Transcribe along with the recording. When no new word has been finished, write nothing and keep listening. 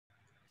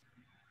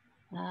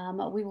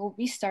We will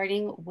be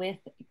starting with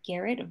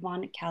Garrett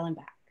von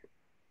Kallenbach.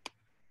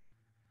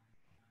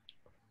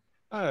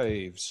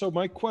 Hi. So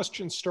my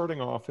question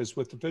starting off is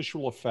with the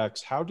visual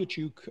effects. How did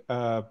you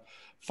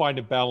find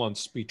a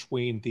balance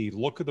between the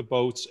look of the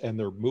boats and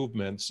their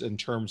movements in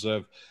terms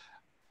of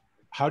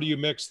how do you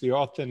mix the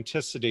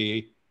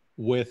authenticity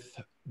with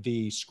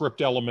the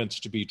script elements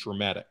to be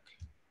dramatic?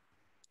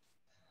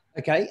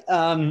 Okay.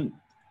 There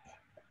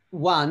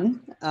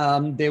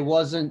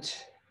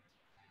wasn't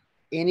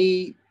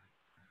any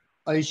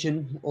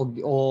ocean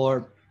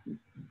or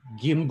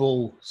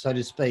gimbal, so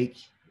to speak,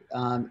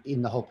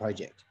 in the whole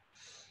project.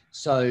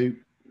 So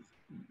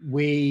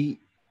we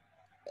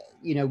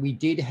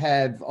did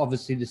have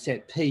obviously the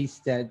set piece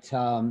that,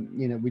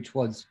 which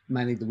was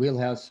mainly the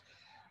wheelhouse.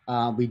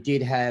 We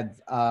did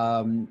have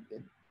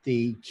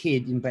the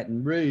kid in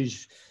Baton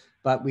Rouge,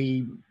 but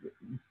we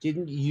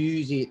didn't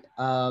use it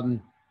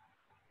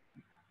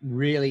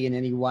really in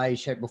any way,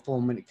 shape or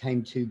form when it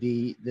came to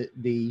the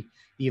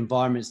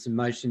environments, the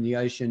motion, the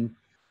ocean.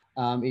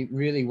 It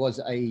really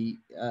was a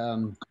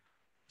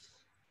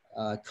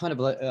kind of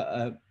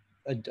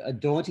a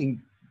daunting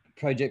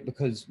project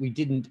because we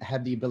didn't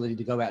have the ability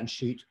to go out and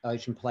shoot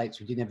ocean plates.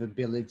 We didn't have the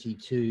ability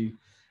to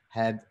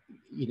have,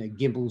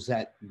 gimbals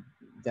that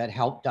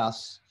helped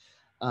us.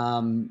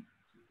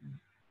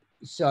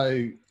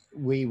 So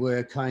we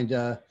were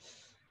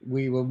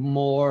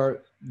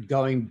more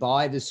going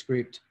by the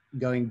script,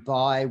 going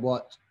by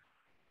what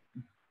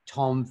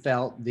Tom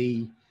felt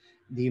the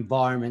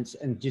environments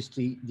and just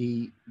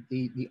the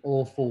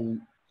awful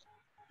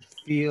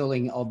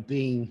feeling of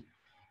being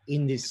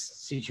in this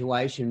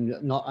situation,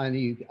 not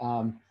only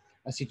a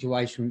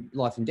situation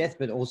life and death,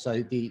 but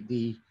also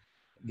the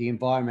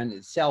environment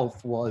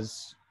itself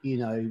was,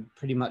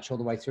 pretty much all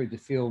the way through the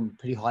film,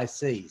 pretty high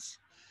seas.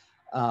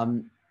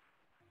 And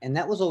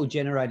that was all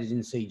generated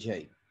in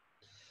CG.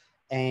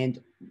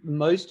 And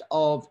most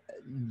of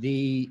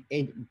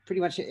pretty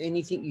much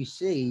anything you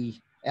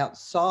see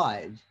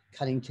outside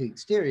cutting to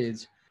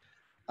exteriors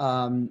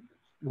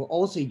were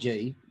all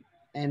CG.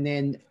 And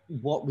then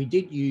what we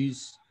did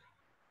use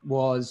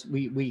was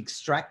we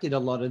extracted a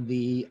lot of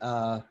the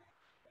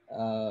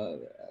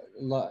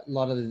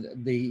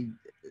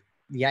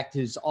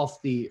actors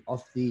off the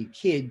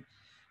kid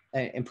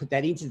and put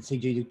that into the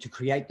CG to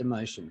create the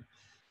motion.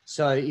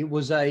 So it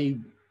was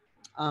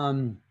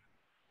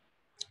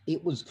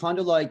it was kind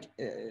of like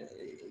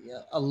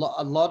a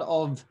lot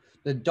of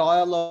the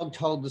dialogue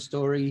told the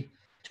story.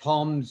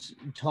 Tom's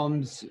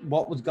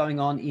what was going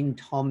on in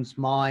Tom's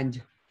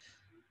mind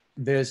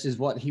versus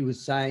what he was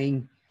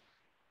saying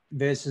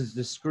versus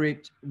the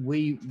script.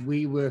 We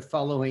were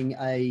following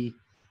a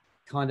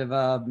kind of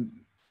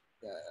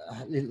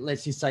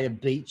let's just say a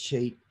beat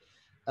sheet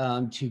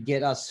to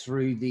get us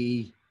through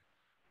the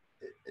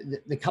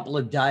couple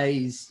of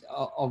days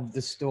of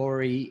the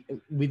story,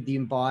 with the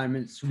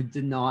environments, with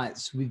the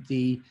nights, with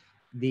the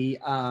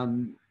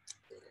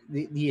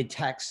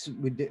attacks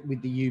with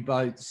the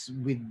U-boats,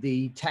 with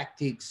the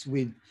tactics,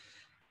 with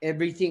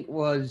everything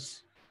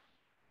was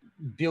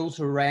built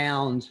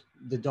around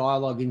the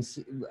dialogue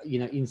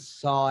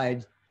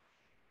inside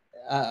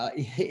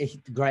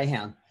the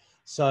Greyhound.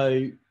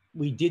 So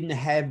we didn't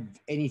have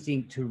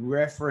anything to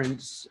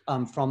reference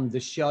from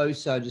the show,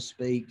 so to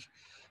speak,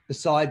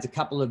 besides a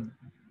couple of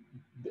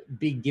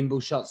big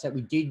gimbal shots that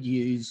we did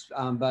use,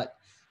 but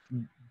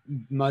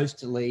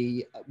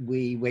mostly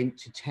we went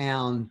to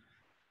town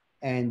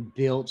and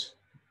built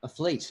a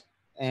fleet.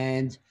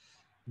 And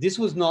this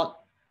was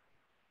not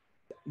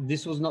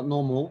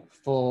normal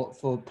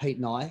for Pete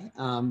and I.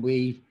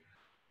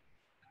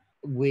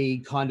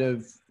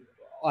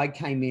 I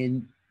came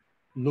in,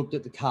 looked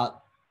at the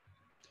cut,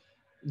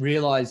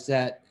 realized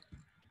that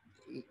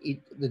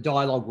the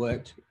dialogue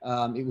worked.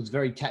 It was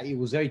very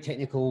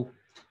technical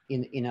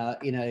in a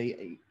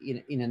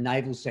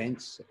naval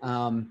sense,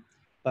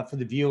 but for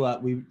the viewer,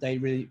 we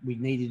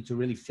needed to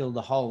really fill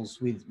the holes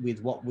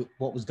with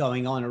what was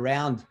going on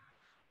around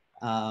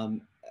the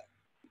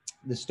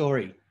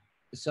story.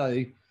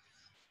 So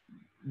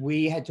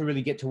we had to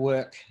really get to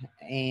work,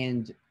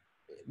 and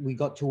we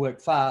got to work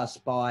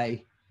fast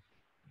by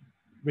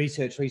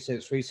research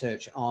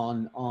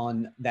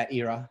on that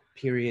era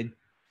period.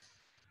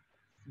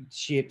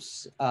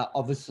 Ships,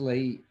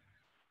 obviously,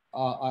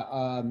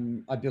 I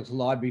built a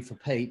library for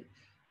Pete,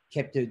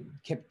 kept it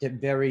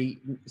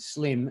very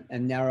slim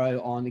and narrow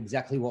on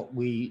exactly what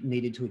we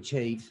needed to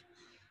achieve,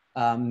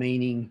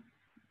 meaning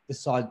the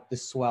side, the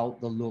swell,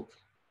 the look,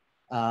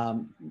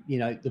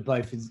 the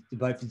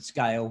Beaufort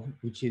scale,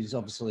 which is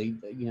obviously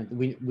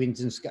the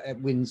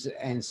winds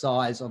and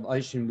size of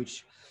ocean,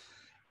 which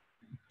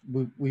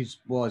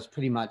was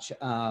pretty much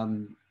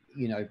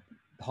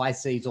high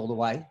seas all the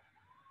way,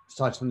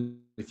 aside from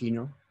the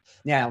funeral.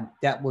 Now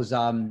that was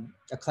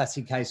a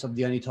classic case of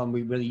the only time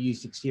we really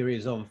used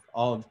exteriors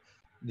of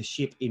the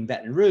ship in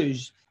Baton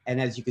Rouge,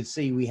 and as you could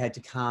see, we had to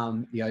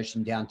calm the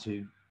ocean down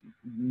to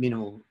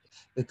minimal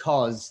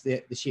because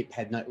the ship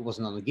it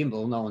wasn't on a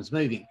gimbal, no one's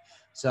moving.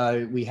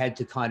 So we had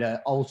to kind of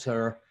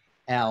alter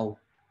our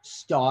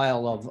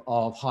style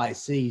of high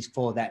seas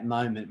for that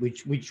moment,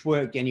 which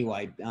worked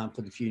anyway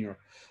for the funeral.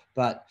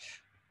 But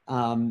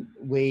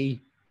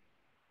we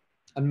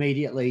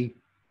immediately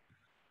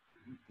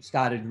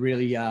started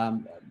really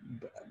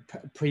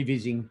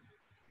prevising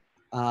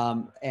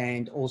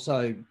and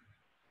also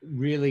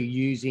really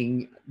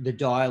using the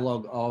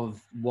dialogue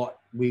of what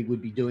we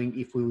would be doing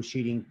if we were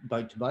shooting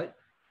boat to boat.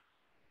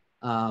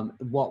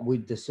 What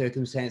would the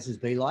circumstances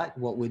be like?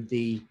 What would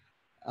the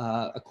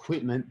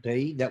equipment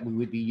be that we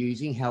would be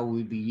using? How we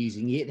would be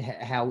using it?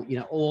 How, you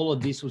know, all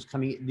of this was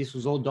coming. This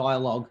was all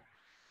dialogue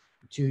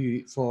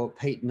for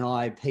Pete and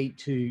I. Pete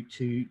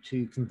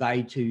to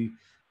convey to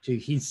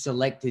his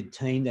selected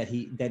team that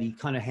he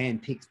kind of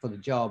handpicked for the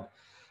job.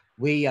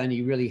 We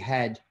only really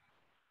had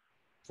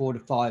 4 to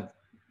 5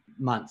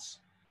 months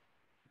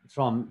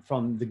from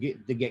the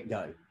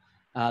get-go.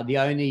 The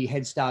only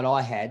head start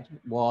I had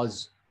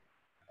was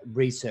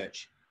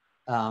research,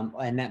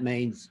 and that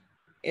means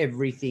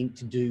everything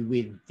to do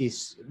with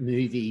this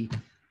movie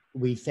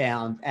we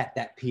found at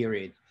that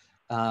period.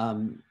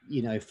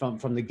 You know,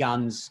 from the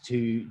guns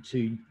to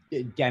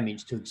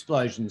damage to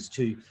explosions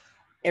to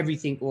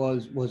everything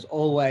was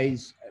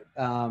always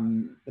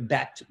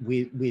backed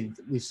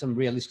with some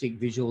realistic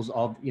visuals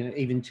of, you know,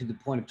 even to the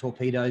point of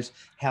torpedoes,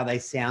 how they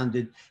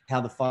sounded,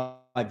 how the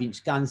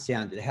 5-inch gun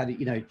sounded, how the,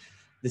 you know,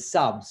 the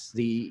subs,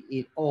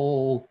 it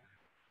all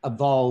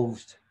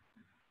evolved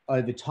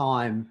over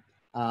time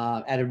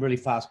at a really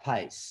fast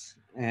pace.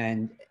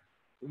 And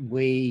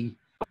we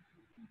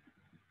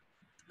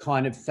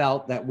kind of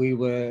felt that we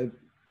were,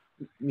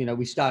 you know,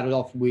 we started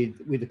off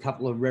with a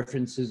couple of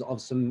references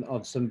of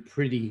some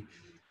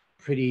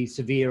pretty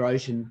severe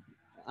ocean.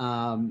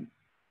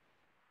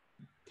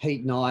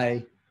 Pete and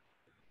I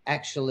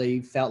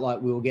actually felt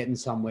like we were getting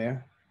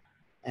somewhere,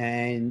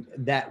 and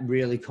that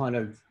really kind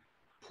of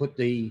put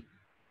the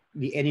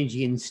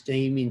energy and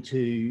steam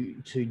into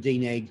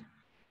DNEG,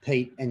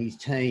 Pete and his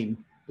team,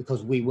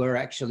 because we were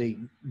actually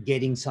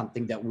getting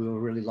something that we were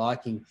really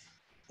liking.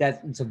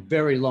 It's a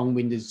very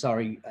long-winded,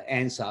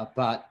 answer,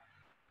 but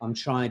I'm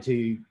trying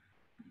to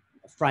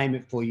frame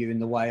it for you in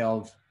the way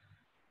of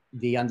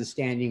the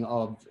understanding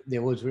of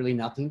there was really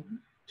nothing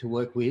to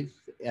work with,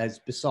 as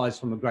besides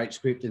from a great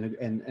script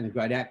and a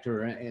great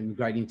actor and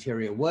great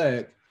interior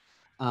work.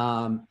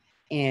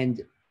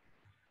 And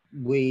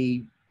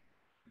we,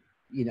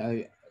 you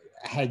know,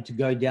 had to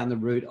go down the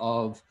route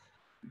of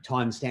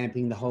time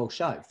stamping the whole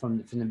show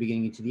from the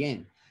beginning to the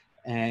end.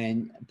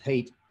 And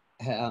Pete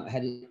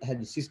had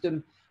the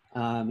system.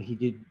 He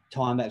did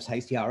time-lapse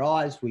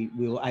HDRIs. We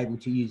were able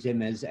to use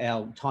them as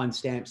our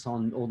timestamps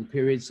on all the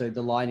periods. So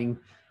the lighting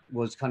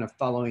was kind of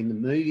following the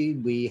movie.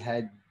 We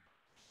had,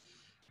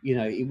 you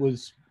know, it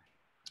was,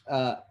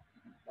 I'll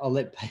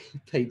let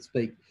Pete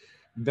speak,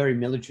 very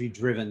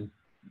military-driven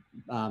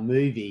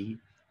movie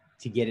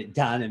to get it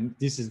done. And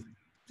this is,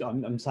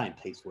 I'm saying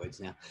Pete's words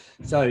now.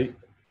 So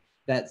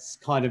that's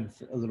kind of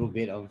a little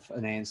bit of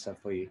an answer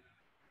for you.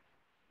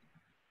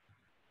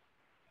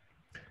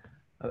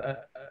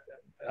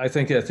 I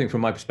think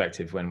from my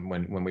perspective,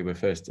 when we were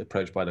first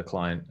approached by the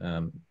client,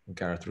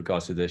 Gareth, with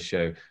regards to this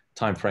show,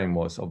 time frame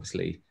was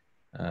obviously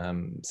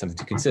something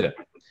to consider.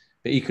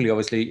 But equally,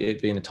 obviously, it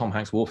being a Tom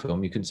Hanks war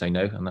film, you couldn't say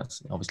no, and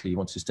that's obviously you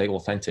want to stay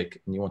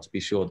authentic and you want to be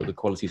sure that the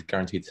quality is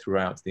guaranteed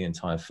throughout the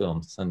entire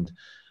films. And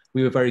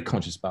we were very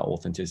conscious about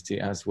authenticity,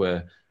 as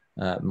were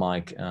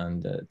Mike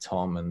and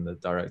Tom and the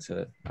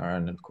director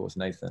Aaron, and of course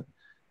Nathan.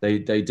 They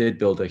did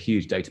build a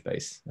huge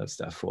database of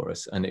stuff for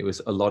us, and it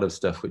was a lot of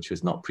stuff which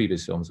was not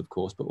previous films, of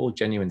course, but all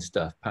genuine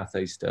stuff,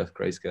 Pathé stuff,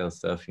 grayscale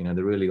stuff. You know,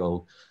 the really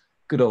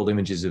good old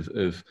images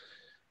of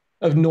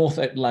North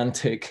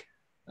Atlantic,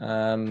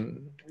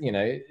 you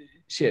know,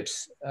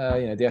 ships,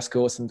 you know, the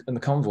escorts and the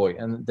convoy,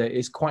 and there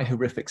is quite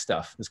horrific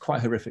stuff. There's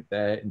quite horrific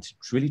there, and to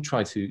really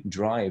try to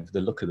drive the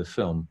look of the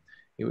film,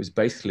 it was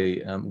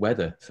basically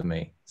weather for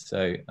me.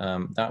 So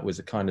that was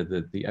a kind of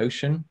the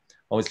ocean,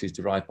 obviously is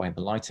derived by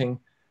the lighting.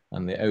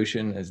 And the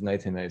ocean, as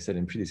Nathan may have said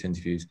in previous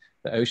interviews,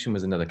 the ocean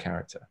was another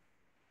character.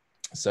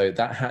 So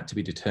that had to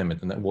be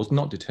determined, and that was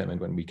not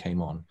determined when we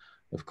came on.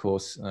 Of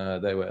course,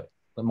 there were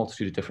a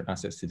multitude of different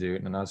assets to do,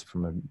 and as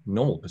from a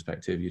normal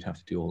perspective, you'd have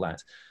to do all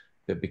that.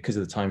 But because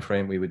of the time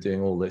frame, we were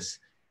doing all this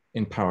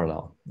in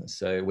parallel.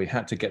 So we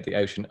had to get the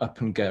ocean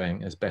up and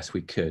going as best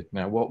we could.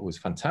 Now, what was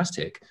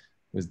fantastic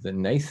was that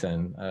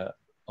Nathan,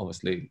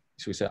 obviously,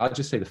 should we say, I'd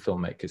just say the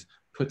filmmakers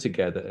put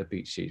together a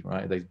beat sheet,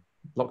 right? They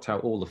blocked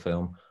out all the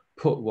film,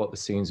 put what the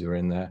scenes were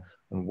in there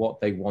and what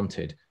they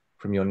wanted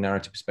from your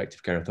narrative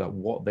perspective, Gareth,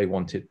 what they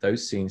wanted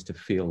those scenes to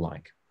feel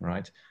like,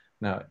 right?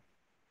 Now,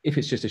 if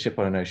it's just a ship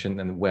on an ocean,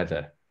 then the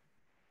weather,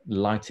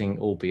 lighting,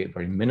 albeit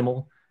very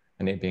minimal,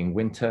 and it being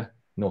winter,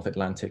 North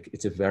Atlantic,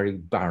 it's a very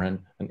barren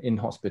and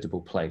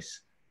inhospitable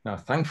place. Now,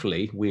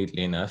 thankfully,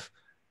 weirdly enough,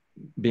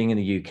 being in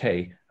the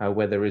UK, our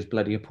weather is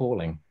bloody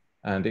appalling.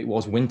 And it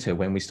was winter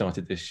when we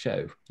started this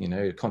show. You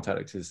know,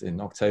 contacted us in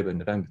October,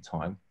 November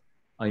time.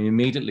 I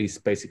immediately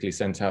basically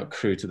sent out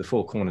crew to the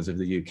 4 corners of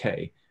the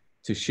UK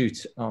to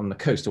shoot on the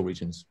coastal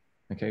regions.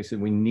 Okay, so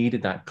we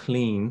needed that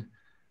clean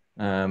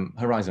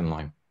horizon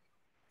line.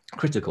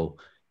 critical.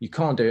 You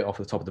can't do it off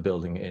the top of the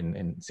building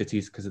in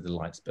cities because of the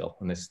light spill,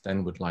 and this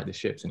then would light the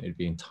ships and it would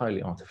be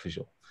entirely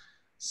artificial.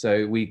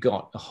 So we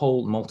got a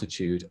whole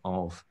multitude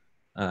of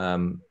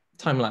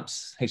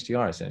time-lapse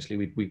HDR,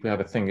 essentially. We have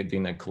a thing at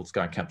DNEG called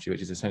Sky Capture,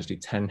 which is essentially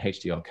 10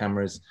 HDR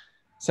cameras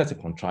set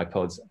up on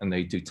tripods, and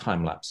they do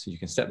time-lapse. So you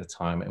can set the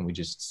time, and we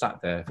just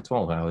sat there for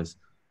 12 hours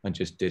and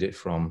just did it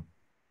from,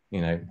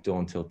 you know,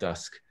 dawn till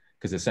dusk,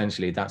 because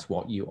essentially that's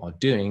what you are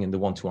doing in the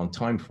one-to-one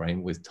time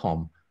frame with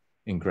Tom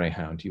in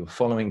Greyhound. You're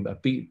following a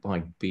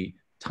beat-by-beat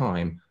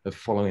time of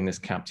following this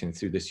captain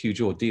through this huge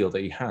ordeal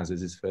that he has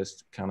as his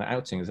first kind of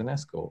outing as an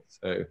escort.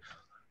 So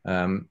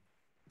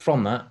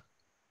from that,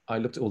 I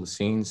looked at all the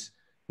scenes.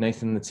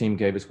 Nathan and the team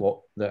gave us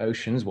what the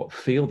oceans, what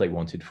feel they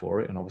wanted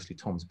for it. And obviously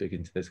Tom's big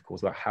into this, of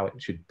course, about how it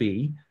should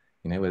be,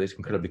 you know, whether it's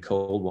incredibly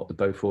cold, what the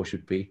Beaufort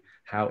should be,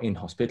 how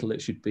inhospitable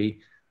it should be,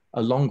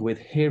 along with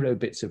hero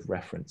bits of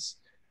reference.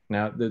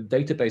 Now, the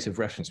database of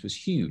reference was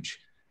huge,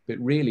 but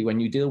really when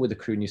you deal with the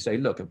crew and you say,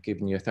 look, I've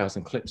given you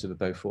 1,000 clips of a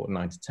Beaufort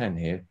 9 to 10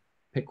 here,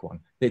 pick one.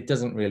 It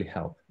doesn't really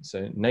help.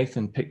 So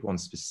Nathan picked one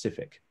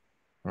specific,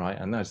 right?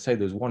 And I'd say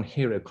there was one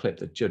hero clip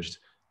that judged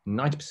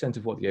 90%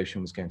 of what the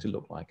ocean was going to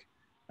look like.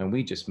 And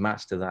we just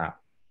matched to that,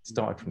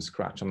 started from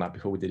scratch on that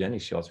before we did any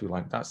shots. We were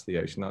like, that's the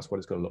ocean, that's what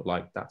it's got to look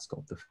like, that's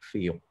got the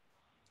feel,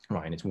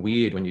 right? And it's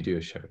weird when you do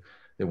a show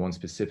that one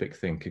specific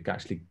thing could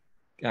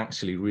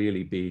actually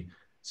really be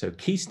so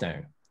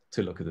keystone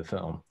to look at the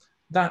film.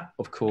 That,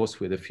 of course,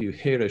 with a few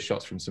hero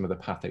shots from some of the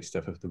Pathé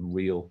stuff of the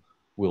real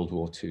World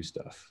War II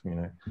stuff, you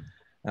know.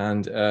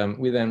 And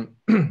we then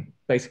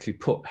basically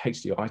put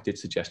HDR, did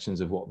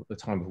suggestions of what the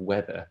time of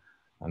weather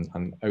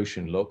and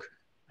ocean look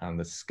and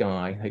the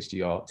sky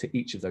HDR to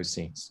each of those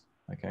scenes,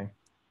 okay?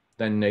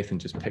 Then Nathan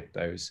just picked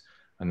those.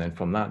 And then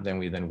from that, then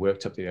we then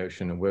worked up the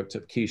ocean and worked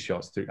up key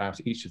shots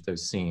throughout each of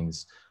those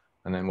scenes.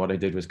 And then what I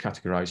did was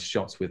categorize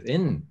shots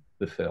within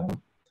the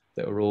film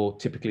that were all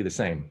typically the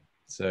same.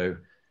 So,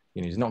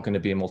 you know, there's not going to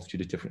be a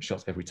multitude of different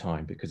shots every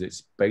time because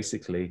it's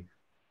basically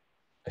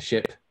a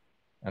ship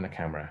and a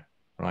camera,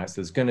 right?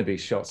 So there's going to be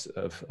shots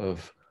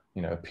of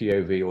you know, a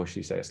POV, or should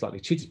you say a slightly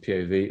cheated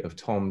POV of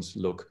Tom's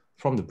look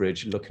from the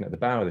bridge, looking at the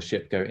bow of the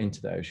ship go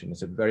into the ocean.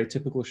 It's a very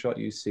typical shot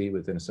you see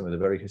within some of the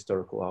very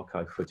historical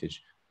archive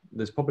footage.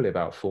 There's probably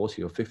about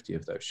 40 or 50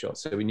 of those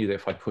shots. So we knew that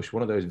if I push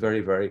one of those very,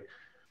 very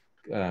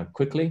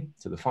quickly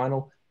to the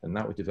final, then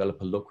that would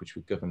develop a look which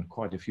would govern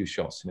quite a few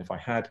shots. And if I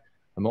had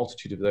a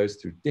multitude of those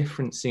through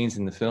different scenes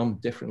in the film,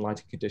 different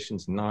lighting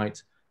conditions,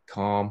 night,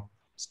 calm,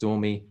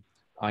 stormy,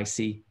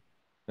 icy,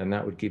 then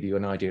that would give you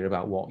an idea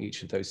about what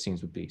each of those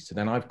scenes would be. So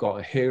then I've got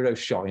a hero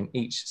shot in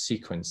each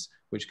sequence,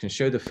 which can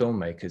show the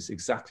filmmakers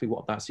exactly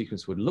what that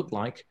sequence would look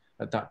like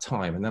at that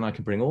time. And then I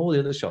can bring all the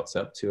other shots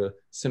up to a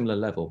similar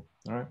level,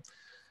 all right?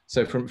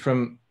 So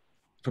from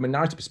a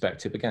narrative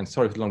perspective, again,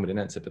 sorry for the long-winded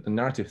answer, but the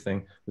narrative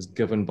thing was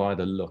governed by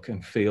the look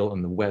and feel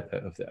and the weather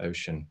of the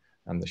ocean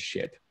and the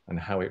ship and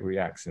how it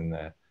reacts in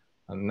there.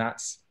 And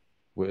that's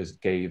what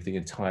gave the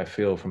entire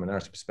feel from a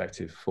narrative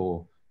perspective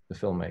for the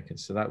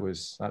filmmakers. So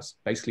that's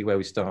basically where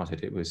we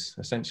started. It was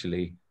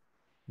essentially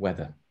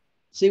weather.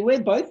 See, we're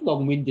both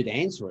long-winded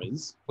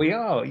answerers. We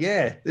are,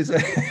 yeah.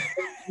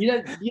 You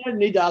don't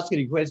need to ask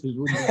any questions,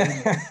 would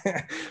you?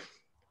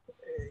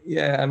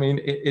 Yeah, I mean,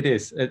 it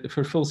is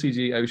for full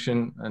CG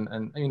ocean, and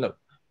I mean, look,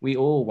 we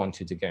all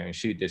wanted to go and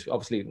shoot this.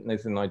 Obviously,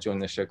 Nathan and I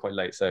joined this show quite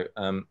late, so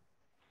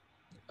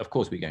of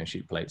course we go and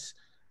shoot plates.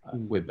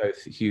 We're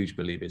both huge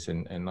believers,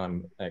 and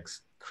I'm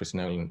ex-Chris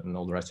Nolan and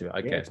all the rest of it.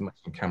 I get as much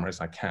on camera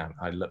as I can.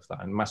 I love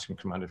that. And Master and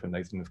Commander from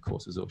Nathan, of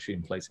course, is all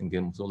shooting plates and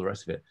gimbals, all the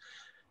rest of it.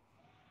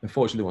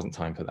 Unfortunately, there wasn't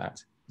time for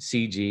that.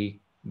 CG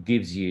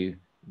gives you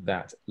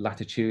that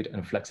latitude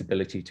and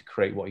flexibility to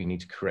create what you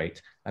need to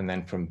create. And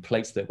then from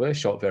plates that were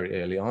shot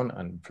very early on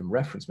and from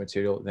reference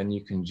material, then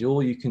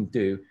all you can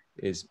do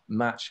is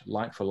match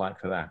like for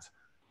that.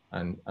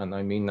 And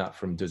I mean that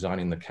from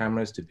designing the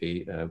cameras to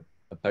be a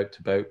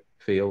boat-to-boat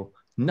feel.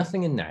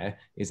 Nothing in there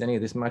is any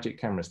of this magic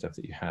camera stuff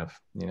that you have.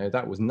 You know,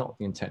 that was not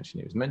the intention.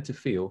 It was meant to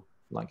feel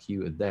like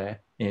you were there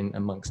in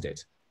amongst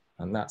it.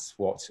 And that's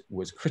what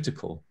was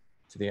critical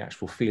to the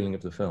actual feeling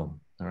of the film,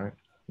 all right?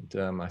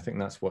 And, I think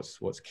that's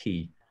what's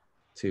key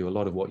to a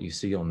lot of what you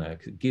see on there,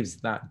 because it gives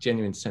that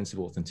genuine sense of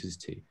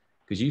authenticity.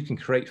 Because you can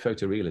create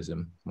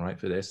photorealism, right,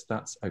 for this,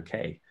 that's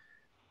okay.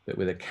 But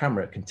with a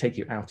camera, it can take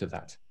you out of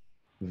that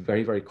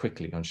very, very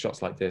quickly on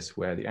shots like this,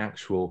 where the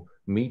actual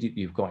media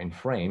you've got in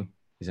frame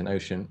is an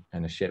ocean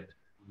and a ship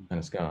and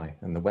a sky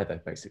and the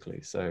weather,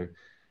 basically. So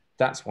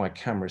that's why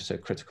camera is so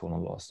critical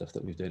on a lot of stuff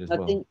that we did as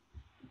well.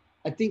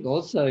 I think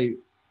also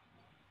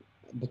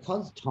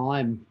because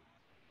time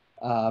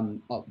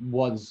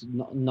was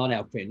not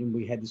our friend, and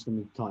we had this from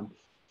the time,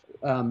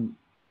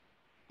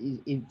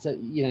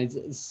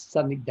 it's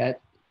something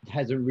that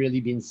hasn't really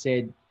been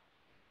said,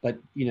 but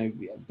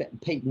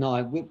Pete and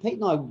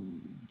I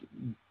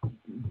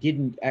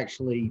didn't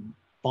actually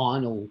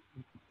vinyl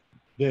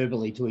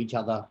verbally to each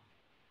other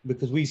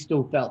because we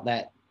still felt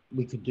that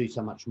we could do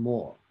so much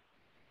more.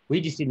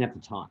 We just didn't have the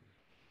time.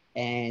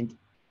 And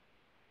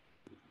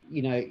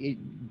you know,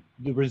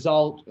 the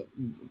result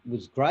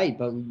was great,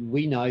 but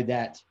we know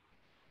that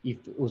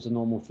if it was a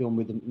normal film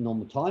with a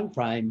normal time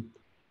frame,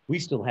 we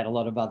still had a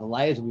lot of other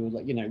layers. We were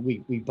like, you know,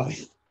 we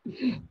both,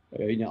 you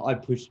know, I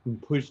pushed for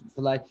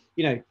like,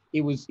 you know,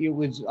 it was, you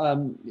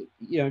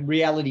know,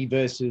 reality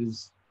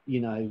versus,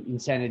 you know,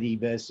 insanity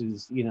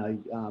versus, you know,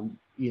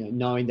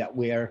 knowing that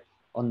we're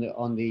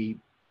we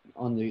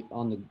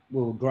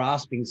were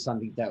grasping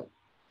something that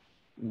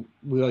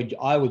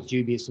I was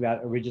dubious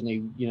about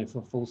originally, you know,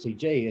 for full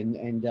CG,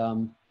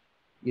 and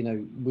you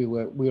know, we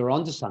were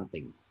onto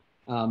something.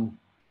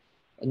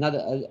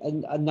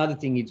 Another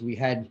thing is we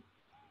had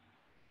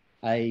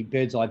a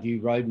bird's eye view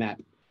roadmap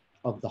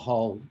of the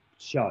whole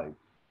show.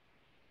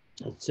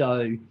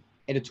 So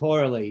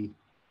editorially,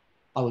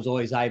 I was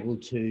always able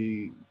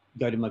to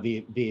go to my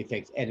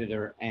VFX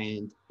editor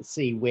and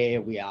see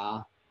where we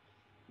are,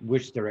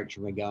 which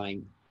direction we're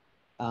going.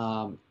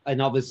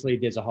 And obviously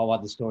there's a whole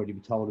other story to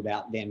be told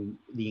about them,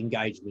 the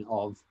engagement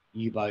of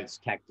U-boats,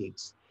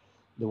 tactics,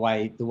 the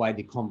way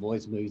the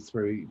convoys move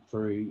through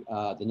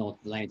the North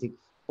Atlantic.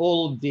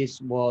 All of this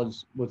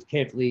was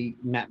carefully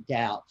mapped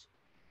out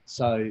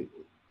so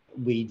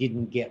we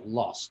didn't get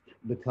lost,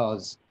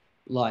 because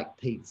like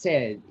Pete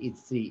said,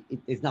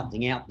 there's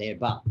nothing out there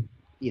but,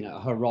 you know,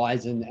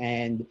 horizon,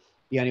 and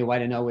the only way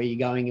to know where you're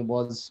going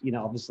was, you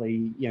know,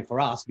 obviously, you know, for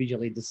us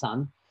visually the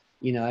sun,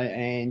 you know,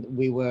 and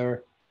we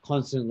were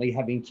constantly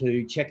having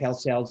to check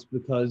ourselves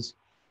because,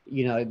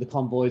 you know, the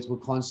convoys were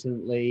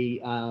constantly,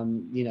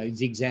 you know,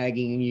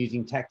 zigzagging and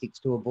using tactics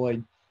to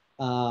avoid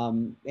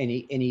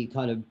any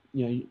kind of,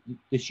 you know,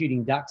 the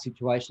shooting duck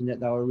situation that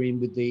they were in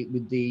with the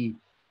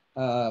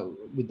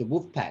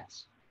wolf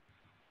packs.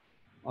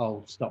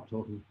 I'll stop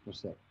talking for a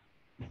sec.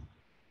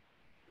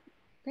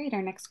 Great.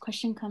 Our next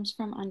question comes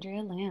from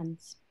Andrea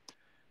Lanz.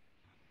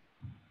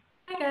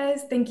 Hi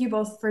guys, thank you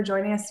both for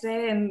joining us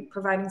today and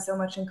providing so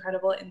much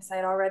incredible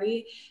insight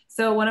already.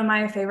 So one of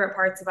my favorite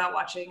parts about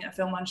watching a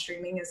film on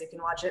streaming is you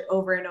can watch it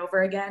over and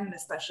over again, and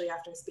especially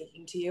after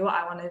speaking to you,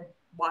 I want to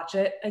watch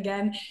it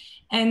again.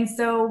 And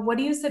so what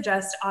do you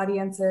suggest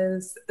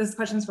audiences, this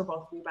question is for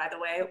both of you by the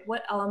way,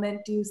 what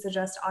element do you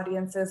suggest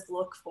audiences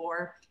look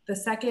for the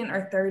second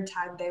or third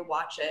time they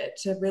watch it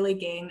to really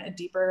gain a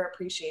deeper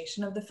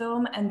appreciation of the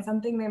film and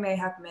something they may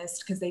have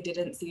missed because they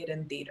didn't see it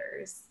in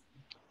theaters?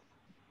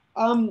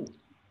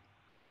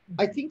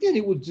 I think that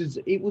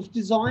it was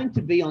designed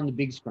to be on the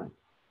big screen,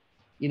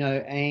 you know,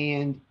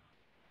 and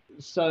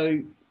so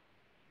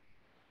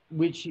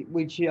which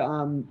you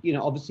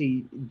know,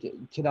 obviously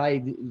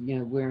today, you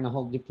know, we're in a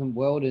whole different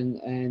world,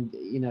 and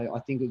you know, I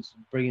think it's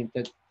brilliant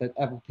that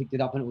Apple picked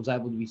it up and it was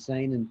able to be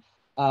seen, and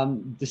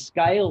the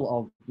scale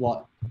of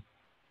what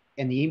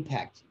and the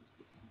impact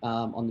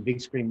on the big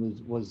screen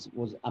was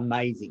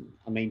amazing.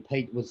 I mean,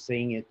 Pete was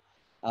seeing it,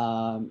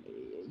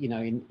 you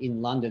know,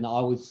 in London. I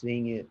was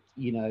seeing it,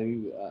 you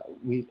know,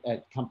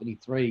 at Company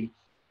 3,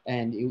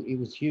 and it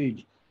was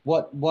huge.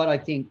 What I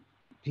think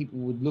people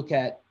would look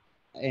at,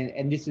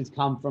 and this has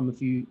come from a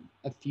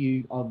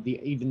few of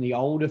even the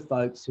older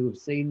folks who have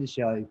seen the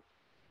show,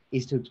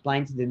 is to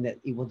explain to them that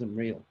it wasn't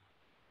real.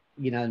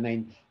 You know what I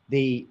mean?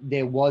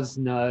 There was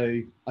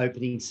no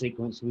opening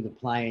sequence with a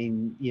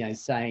plane, you know,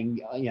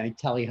 saying, you know,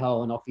 tally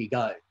ho and off you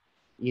go.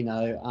 You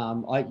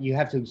know, you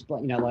have to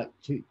explain, you know, like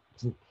to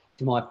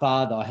my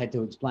father, I had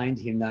to explain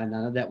to him,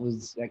 no, that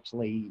was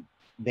actually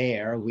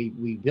there.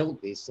 We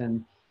built this.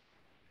 And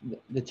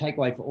the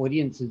takeaway for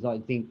audiences, I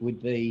think,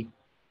 would be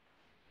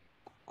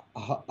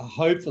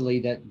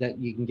hopefully that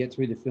you can get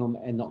through the film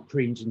and not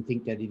cringe and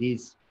think that it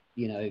is,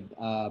 you know,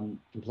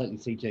 completely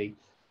CG.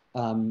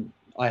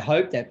 I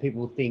hope that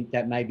people think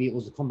that maybe it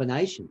was a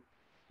combination.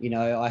 You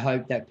know, I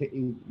hope that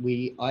we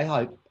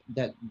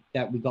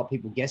got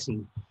people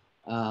guessing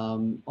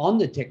on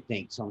the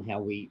techniques on how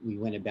we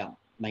went about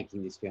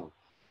making this film,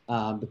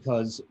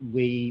 because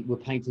we were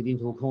painted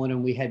into a corner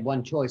and we had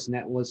one choice, and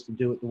that was to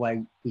do it the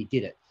way we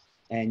did it.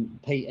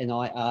 And Pete and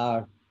I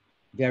are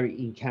very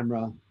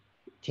in-camera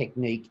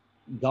technique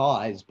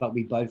guys, but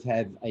we both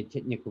have a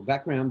technical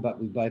background, but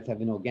we both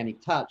have an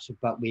organic touch,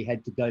 but we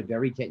had to go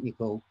very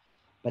technical.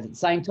 But at the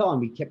same time,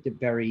 we kept it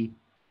very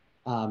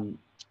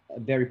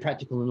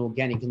practical and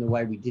organic in the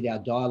way we did our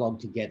dialogue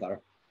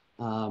together.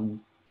 And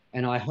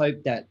I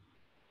hope that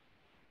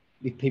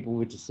if people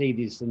were to see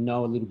this and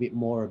know a little bit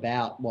more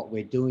about what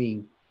we're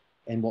doing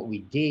and what we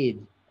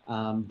did,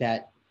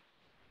 that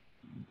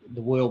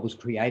the world was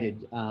created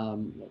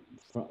in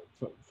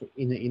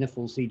a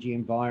full CG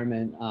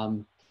environment,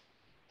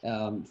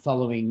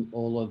 following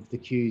all of the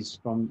cues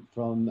from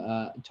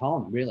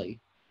Tom, really.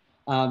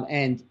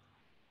 And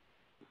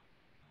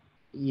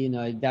you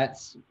know,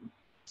 that's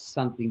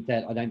something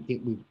that I don't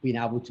think we've been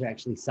able to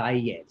actually say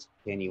yet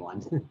to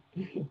anyone.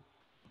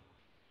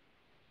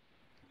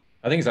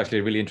 I think it's actually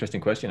a really interesting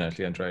question,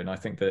 actually, Andre. And I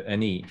think that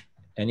any,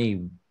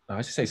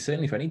 I should say,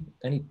 certainly for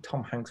any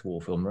Tom Hanks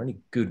war film or any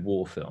good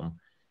war film,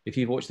 if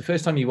you watch the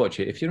first time you watch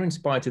it, if you're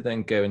inspired to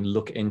then go and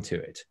look into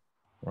it,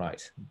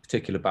 right,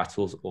 particular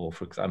battles, or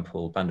for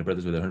example, Band of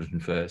Brothers with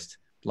 101st,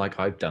 like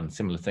I've done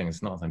similar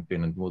things, not that I'm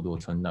being a World War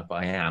II nut, but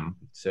I am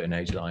at a certain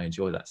age that I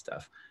enjoy that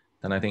stuff,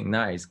 then I think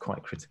that is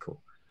quite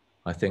critical.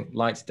 I think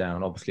lights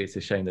down, obviously it's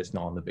a shame that it's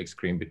not on the big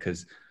screen,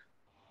 because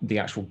the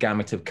actual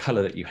gamut of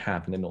color that you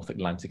have in the North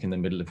Atlantic in the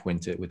middle of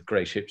winter with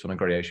gray ships on a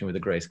gray ocean with a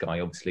gray sky,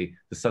 obviously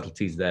the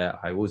subtleties there.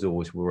 I was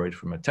always worried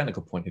from a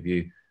technical point of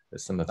view that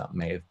some of that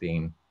may have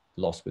been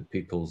lost with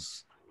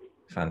people's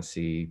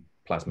fancy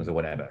plasmas or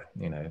whatever,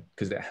 you know,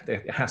 because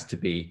it has to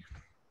be,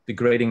 the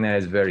grading there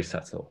is very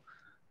subtle.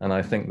 And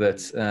I think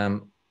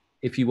that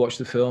if you watch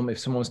the film, if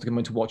someone wants to come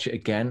in to watch it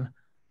again,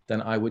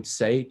 then I would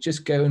say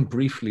just go and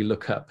briefly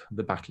look up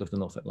the Battle of the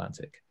North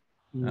Atlantic,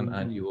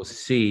 and you will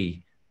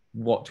see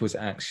what was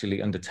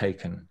actually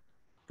undertaken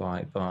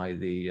by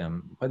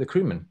the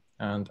crewmen,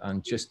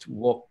 and just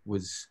what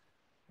was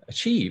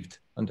achieved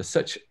under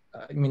such.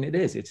 I mean,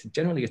 it's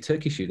generally a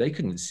Turk issue. They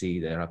couldn't see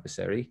their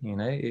adversary, you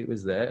know, it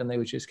was there, and they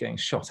were just getting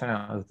shot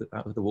out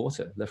of the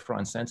water, left, right,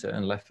 and center,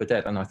 and left for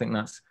dead. And I think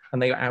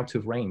and they are out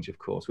of range, of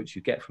course, which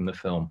you get from the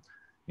film.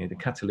 You know, the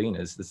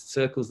Catalinas, the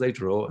circles they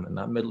draw, and then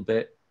that middle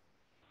bit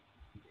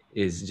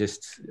is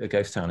just a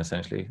ghost town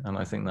essentially. And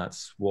I think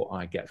that's what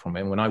I get from it.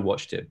 And when I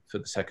watched it for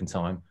the second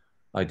time,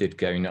 I did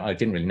go, you know, I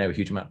didn't really know a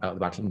huge amount about the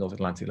Battle of the North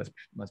Atlantic.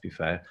 Let's be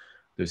fair.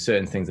 There's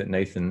certain things that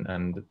Nathan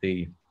and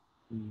the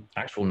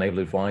actual naval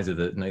advisor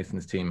that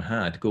Nathan's team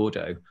had,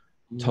 Gordo,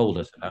 told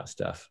us about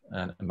stuff,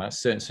 and about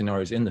certain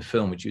scenarios in the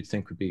film which you'd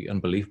think would be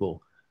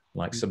unbelievable,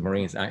 like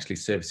submarines actually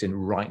servicing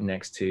right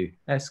next to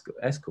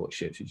escort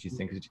ships, which you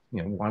think,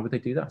 you know, why would they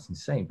do that? It's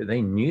insane. But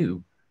they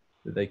knew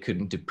that they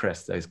couldn't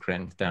depress those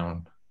cranes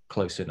down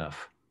close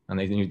enough, and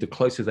they knew the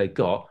closer they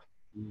got,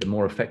 the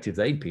more effective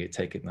they'd be at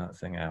taking that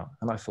thing out.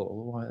 And I thought,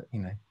 well, why,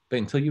 you know, but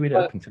until you read it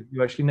up, until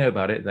you actually know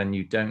about it, then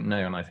you don't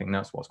know. And I think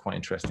that's what's quite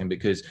interesting,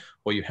 because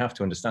what you have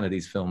to understand of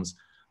these films,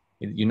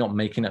 you're not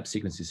making up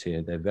sequences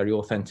here. They're very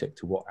authentic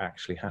to what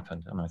actually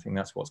happened. And I think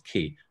that's what's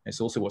key.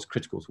 It's also what's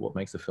critical to what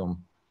makes the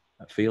film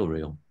feel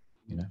real,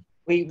 you know.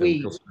 We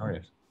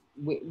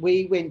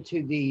went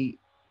to the,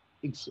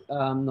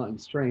 not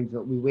extremes,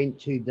 but we went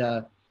to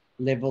the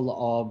level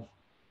of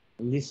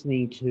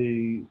listening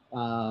to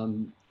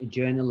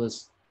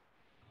journalists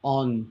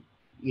on,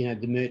 you know,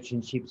 the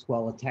merchant ships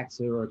while attacks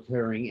are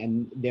occurring,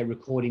 and they're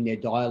recording their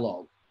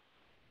dialogue.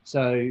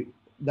 So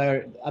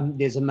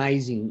there's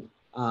amazing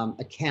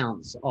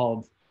accounts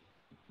of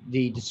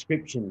the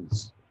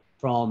descriptions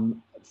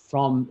from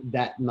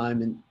that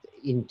moment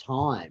in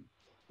time.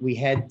 We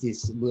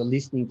were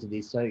listening to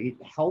this, so it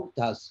helped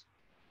us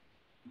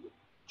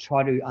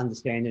try to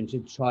understand and to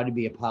try to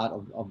be a part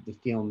of the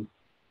film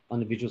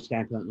on a visual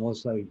standpoint, and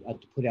also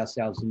to put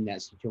ourselves in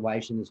that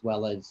situation, as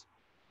well as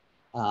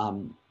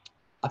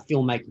a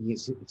filmmaking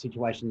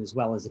situation, as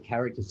well as a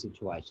character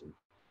situation.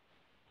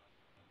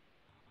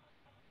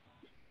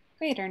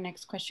 Great. Our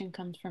next question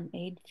comes from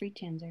Aid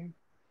Freetanzer.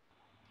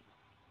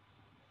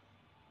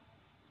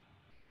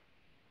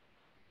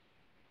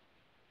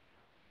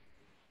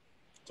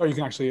 Sorry,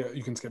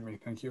 you can skip me.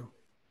 Thank you.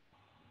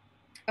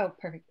 Oh,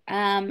 perfect.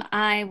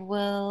 I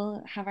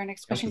will have our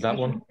next question that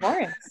one. from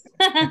Boris.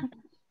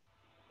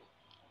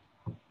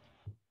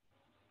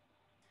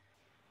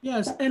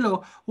 Yes,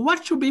 hello.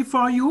 What should be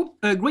for you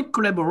a great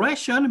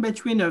collaboration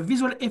between a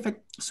visual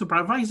effect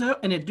supervisor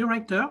and a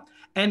director?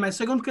 And my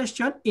second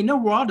question, in a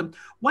word,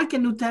 what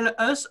can you tell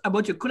us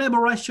about your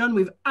collaboration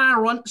with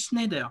Aaron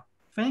Schneider?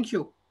 Thank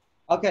you.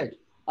 Okay.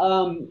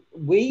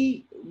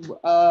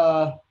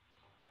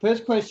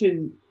 First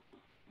question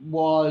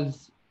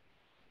was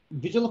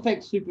visual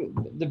effects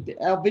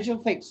our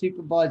visual effects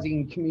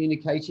supervising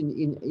communication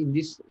in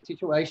this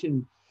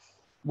situation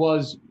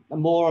was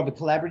more of a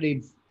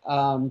collaborative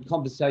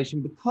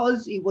conversation,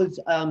 because it was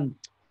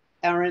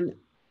Aaron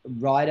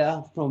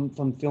Ryder from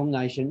Film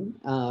Nation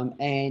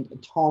and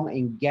Tom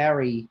and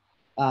Gary,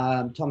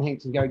 Tom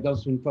Hanks and Gary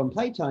Goetzman from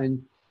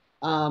Playtone.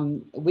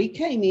 We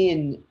came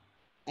in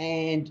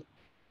and,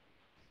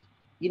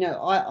 you know,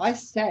 I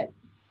sat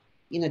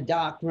in a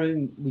dark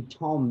room with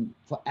Tom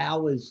for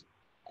hours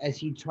as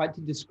he tried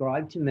to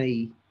describe to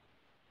me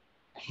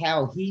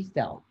how he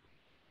felt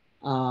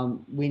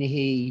when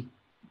he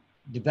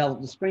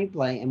developed the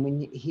screenplay, and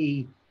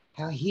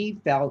how he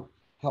felt,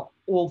 how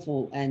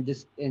awful and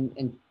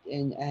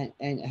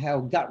how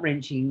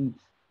gut-wrenching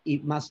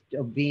it must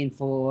have been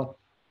for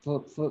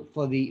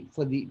the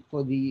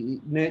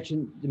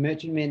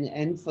merchantmen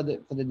and for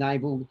the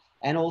naval,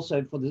 and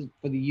also for the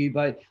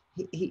U-boat.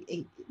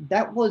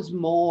 That was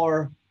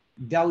more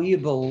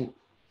valuable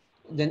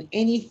than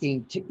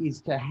anything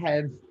is to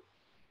have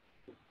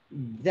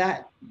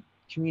that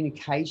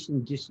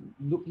communication just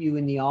look you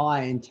in the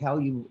eye and tell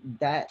you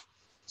that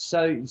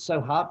so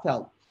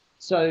heartfelt.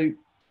 So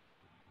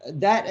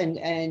that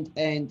and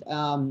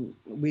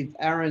with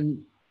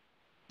Aaron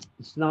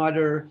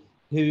Schneider,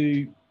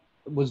 who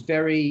was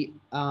very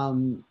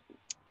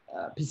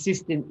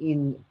persistent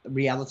in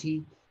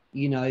reality.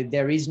 You know,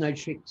 there is no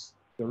tricks,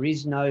 there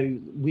is no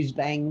whiz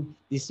bang.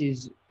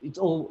 It's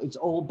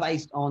all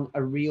based on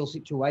a real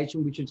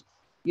situation, which is,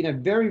 you know,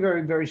 very,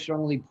 very, very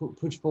strongly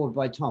pushed forward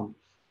by Tom.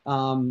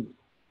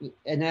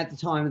 and at the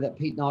time that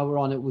Pete and I were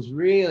on, it was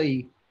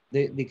really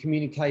the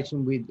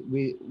communication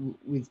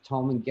with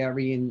Tom and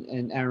Gary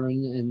and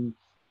Aaron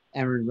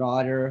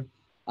Ryder.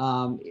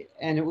 And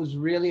it was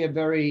really a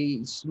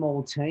very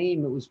small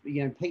team. It was,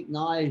 you know, Pete and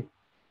I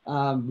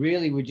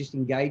really were just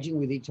engaging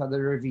with each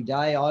other every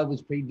day. I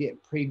was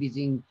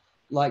pre-visiting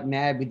like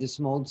mad with the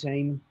small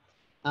team.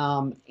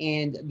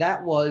 And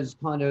that was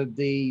kind of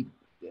the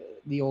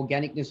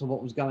organicness of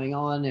what was going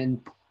on.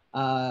 And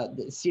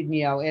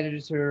Sydney, our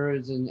editors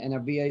and our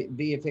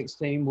VFX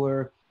team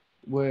we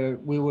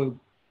were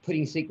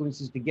putting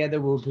sequences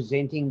together. We were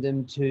presenting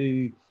them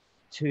to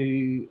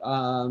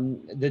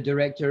the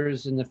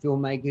directors and the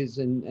filmmakers,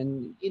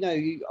 and you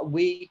know,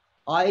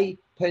 I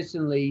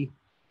personally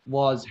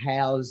was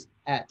housed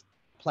at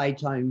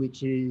Playtone,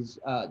 which is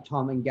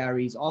Tom and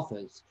Gary's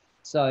office.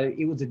 So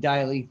it was a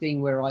daily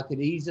thing where I could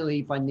easily,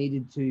 if I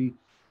needed to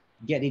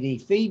get any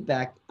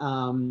feedback,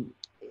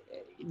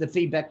 the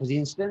feedback was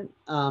instant.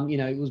 You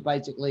know, it was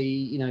basically,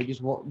 you know,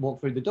 just walk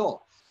through the door.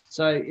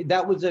 So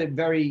that was a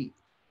very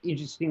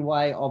interesting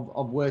way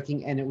of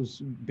working, and it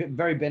was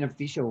very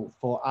beneficial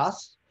for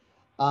us.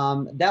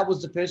 That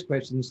was the first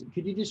question.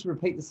 Could you just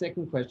repeat the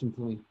second question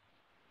for me?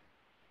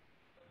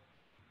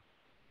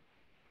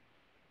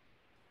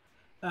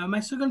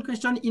 My second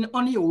question, in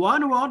only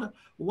one word,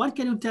 what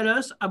can you tell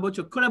us about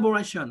your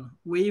collaboration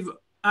with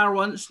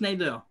Aaron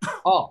Schneider?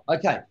 Oh,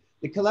 okay.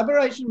 The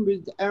collaboration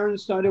with Aaron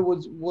Schneider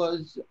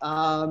was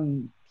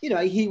you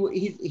know,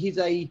 he's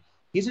a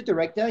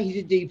director, he's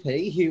a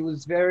DP. He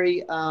was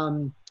very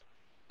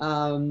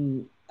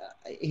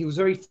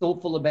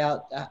thoughtful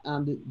about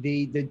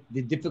the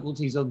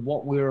difficulties of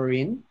what we were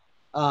in.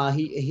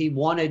 He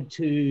wanted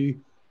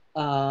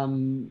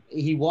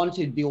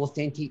the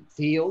authentic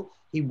feel.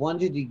 He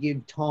wanted to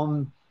give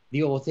Tom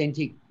the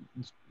authentic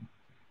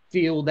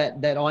feel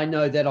that I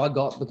know that I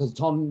got, because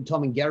Tom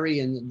and Gary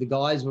and the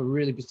guys were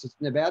really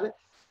persistent about it.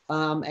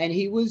 And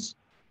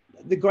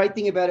the great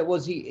thing about it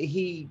was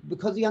he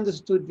because he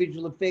understood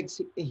visual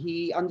effects,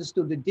 he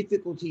understood the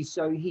difficulties,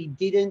 so he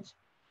didn't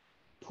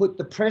put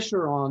the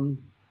pressure on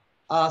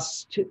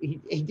us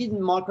he didn't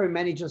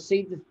micromanage or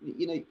see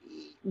you know,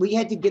 we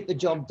had to get the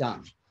job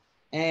done.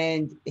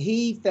 And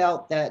he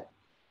felt that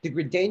the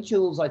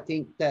credentials, I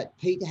think, that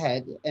Pete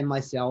had and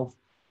myself,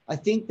 I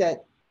think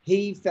that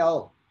he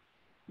felt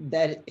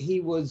that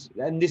he was,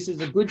 and this is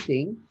a good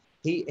thing,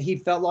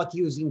 he felt like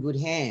he was in good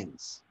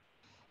hands.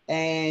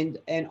 And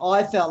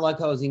I felt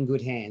like I was in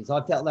good hands.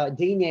 I felt like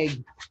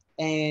DNEG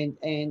and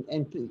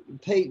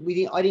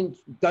Pete, I didn't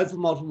go for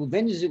multiple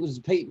vendors. It was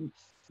Pete.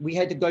 We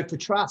had to go for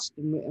trust,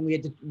 and we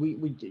had to,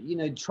 you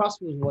know,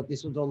 trust was what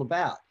this was all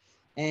about.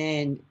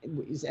 And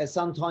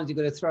sometimes you've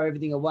got to throw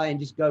everything away and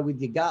just go with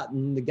your gut.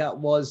 And the gut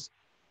was,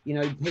 you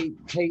know, Pete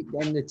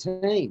and the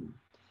team.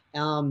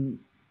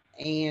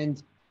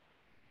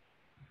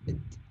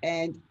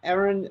 And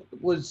Aaron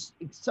was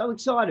so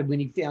excited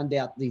when he found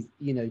out these,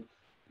 the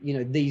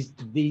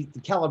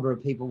caliber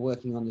of people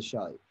working on the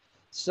show.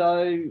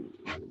 So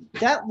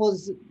that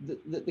was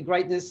the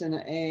greatness,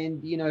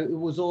 and you know, it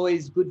was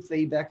always good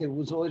feedback. It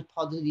was always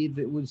positive.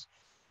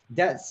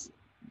 That's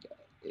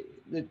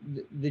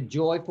the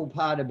joyful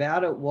part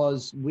about it,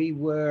 was we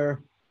were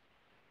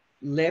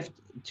left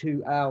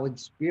to our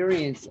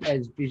experience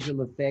as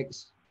visual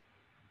effects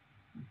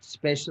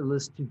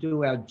specialists to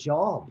do our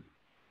job.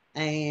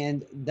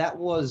 And that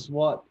was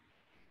what,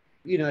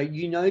 you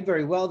know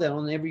very well that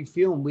on every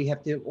film we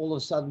have to all of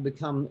a sudden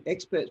become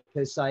experts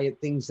per se at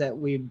things that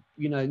we're,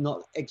 you know,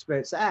 not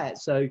experts at.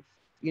 So,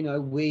 you know,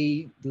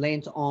 we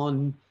lent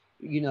on,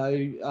 you know,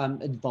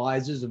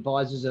 advisors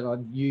that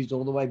I've used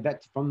all the way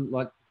back from,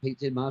 like Pete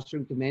said, Master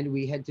and Commander.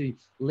 We had to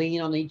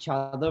lean on each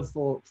other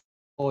for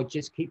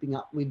just keeping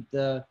up with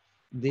the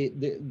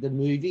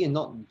movie and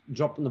not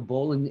dropping the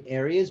ball in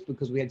areas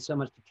because we had so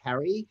much to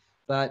carry.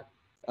 But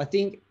I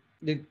think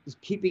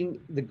keeping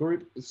the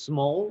group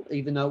small,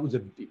 even though it was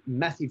a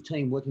massive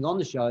team working on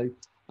the show,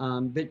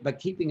 but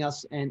keeping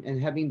us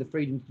and having the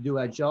freedom to do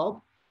our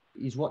job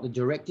is what the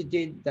director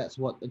did. That's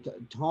what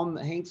Tom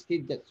Hanks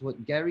did. That's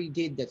what Gary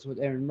did. That's what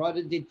Aaron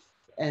Ryder did.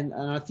 And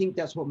I think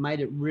that's what made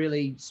it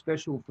really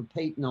special for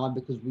Pete and I,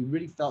 because we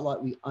really felt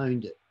like we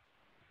owned it.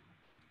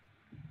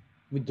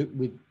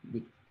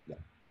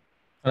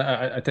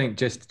 I think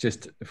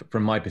just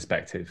from my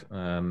perspective,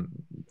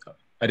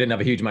 I didn't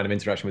have a huge amount of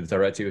interaction with the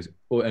director. It was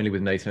only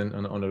with Nathan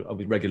on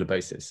a regular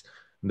basis.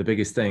 And the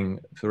biggest thing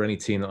for any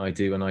team that I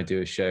do when I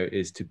do a show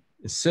is to,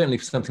 certainly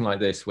for something like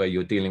this, where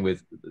you're dealing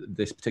with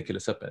this particular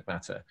subject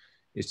matter,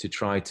 is to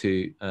try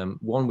to,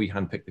 one, we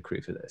handpicked the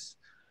crew for this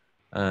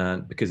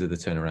because of the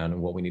turnaround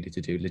and what we needed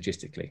to do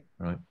logistically,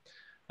 right?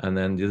 And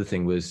then the other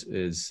thing was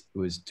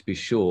to be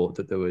sure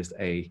that there was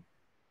a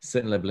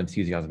certain level of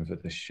enthusiasm for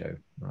this show,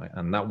 right?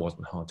 And that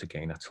wasn't hard to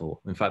gain at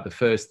all. In fact, the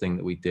first thing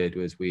that we did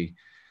was we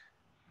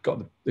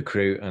got the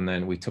crew, and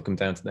then we took them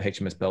down to the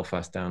HMS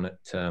Belfast down at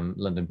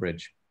London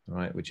Bridge,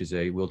 right, which is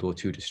a World War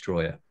II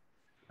destroyer.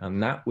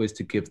 And that was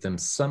to give them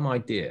some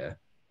idea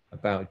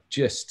about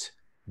just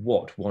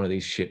what one of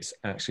these ships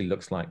actually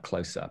looks like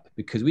close up,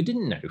 because we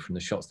didn't know from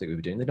the shots that we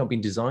were doing, they'd not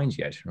been designed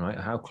yet, right?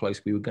 How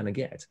close we were going to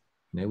get.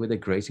 You know, were they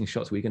grazing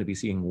shots? Were we going to be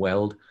seeing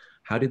weld?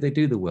 How did they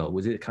do the weld?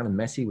 Was it kind of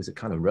messy? Was it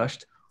kind of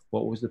rushed?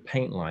 What was the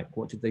paint like?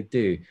 What did they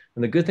do?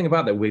 And the good thing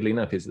about that, weirdly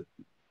enough, is that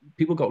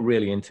people got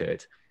really into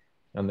it,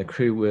 and the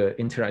crew were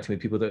interacting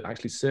with people that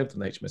actually served on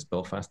the HMS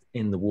Belfast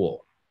in the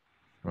war,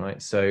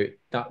 right? So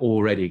that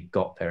already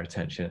got their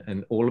attention,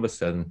 and all of a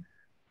sudden,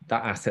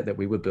 that asset that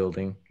we were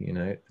building, you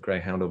know, the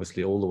Greyhound,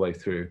 obviously all the way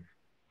through,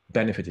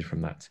 benefited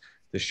from that.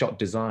 The shot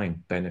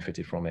design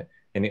benefited from it.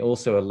 And it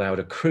also allowed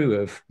a crew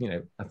of, you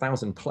know,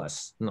 1,000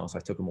 plus, not as I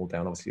took them all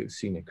down, obviously it was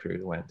senior crew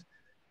that went,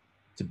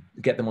 to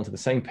get them onto the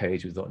same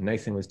page with what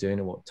Nathan was doing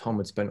and what Tom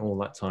had spent all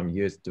that time,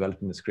 years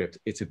developing the script.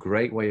 It's a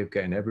great way of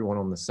getting everyone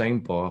on the same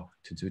bar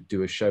to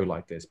do a show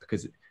like this,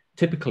 because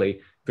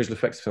typically visual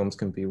effects films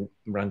can be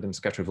random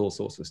scatter of all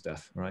sorts of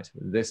stuff, right?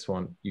 This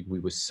one, we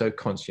were so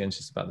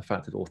conscientious about the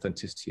fact that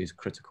authenticity is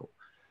critical.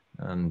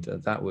 And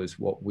that was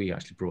what we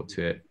actually brought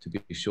to it, to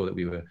be sure that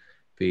we were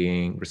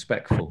being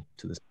respectful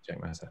to the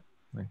subject matter.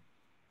 Right?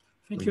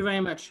 Thank you very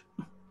much.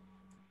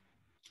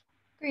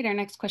 Great. Our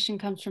next question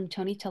comes from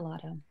Tony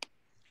Telato.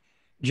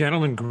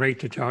 Gentlemen, great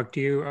to talk to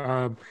you.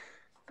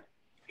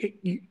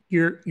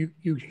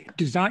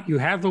 You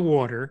have the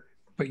water,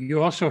 but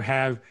you also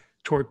have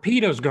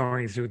torpedoes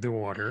going through the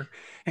water,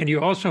 and you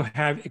also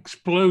have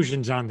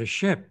explosions on the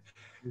ship.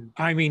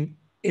 I mean,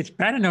 it's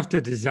bad enough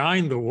to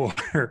design the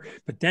water,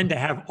 but then to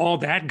have all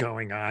that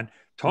going on,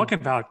 talk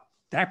about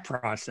that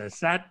process.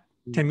 That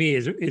to me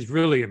is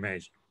really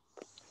amazing.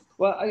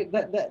 Well,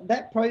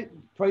 that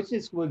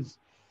process was,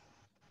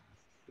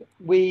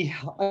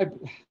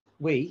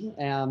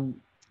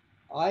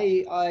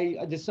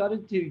 I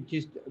decided to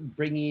just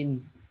bring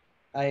in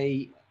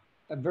a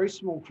very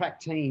small crack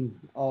team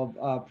of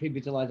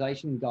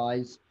pre-visualization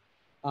guys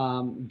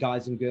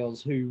and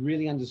girls who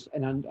really understood,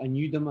 and I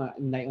knew them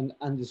and they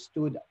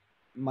understood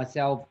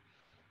myself,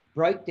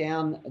 broke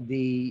down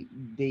the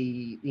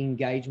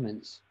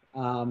engagements,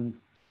 and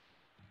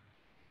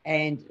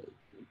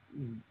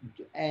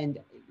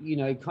you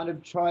know, kind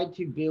of tried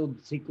to build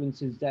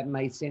sequences that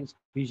made sense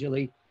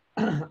visually,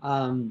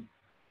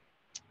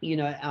 you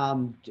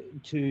know,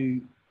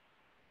 to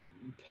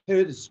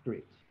per the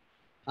script.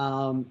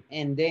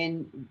 And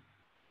then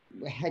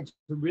had to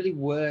really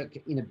work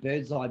in a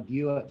bird's eye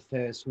view at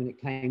first when it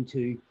came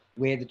to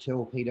where the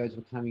torpedoes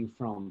were coming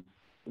from,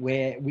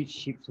 which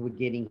ships were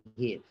getting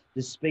hit,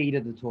 the speed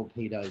of the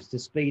torpedoes, the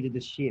speed of the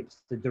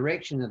ships, the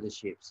direction of the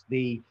ships.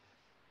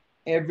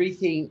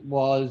 Everything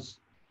was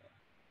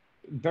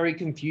very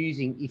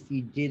confusing if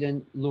you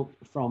didn't look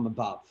from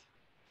above,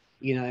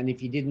 you know, and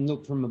if you didn't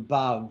look from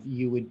above,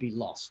 you would be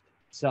lost.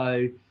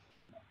 So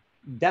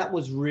that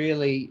was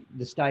really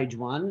the stage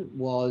one,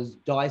 was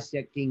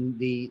dissecting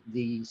the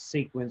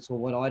sequence, or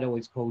what I'd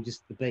always call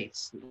just the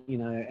beats, you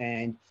know,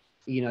 and,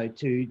 you know,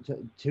 to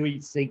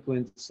each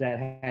sequence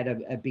that had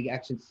a big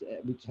action,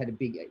 which had a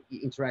big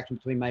interaction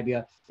between maybe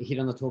a hit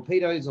on the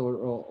torpedoes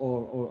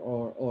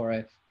or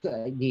a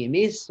near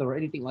miss or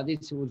anything like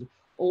this. It was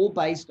all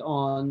based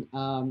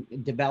on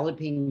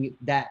developing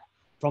that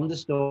from the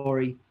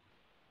story,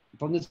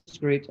 from the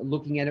script,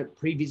 looking at it,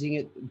 prevising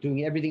it,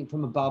 doing everything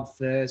from above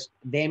first,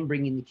 then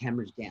bringing the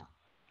cameras down,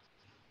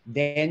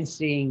 then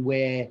seeing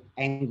where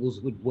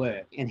angles would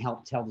work and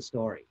help tell the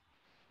story.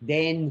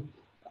 Then,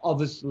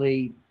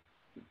 obviously,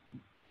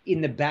 in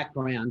the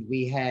background,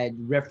 we had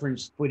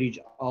reference footage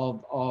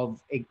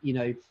of you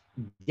know,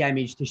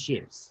 damage to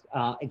ships,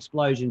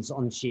 explosions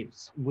on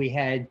ships. We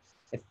had,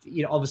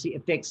 you know, obviously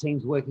effects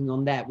teams working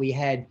on that. We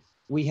had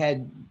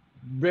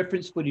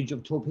reference footage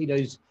of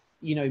torpedoes,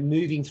 you know,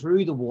 moving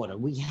through the water.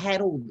 We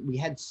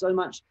had so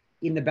much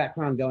in the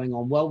background going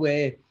on. Well,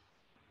 we're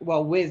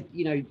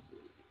you know,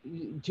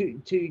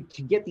 to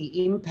get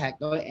the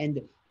impact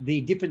and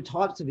the different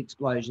types of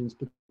explosions,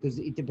 because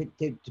it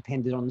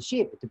depended on the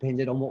ship, it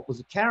depended on what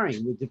was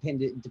carrying, it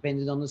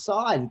depended on the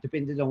side, it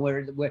depended on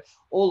where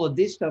all of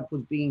this stuff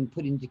was being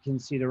put into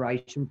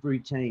consideration through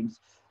teams.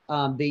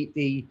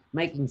 The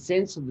making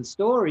sense of the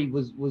story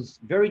was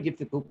very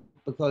difficult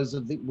because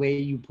of where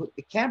you put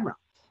the camera.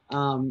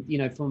 You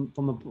know, from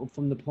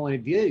the point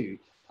of view,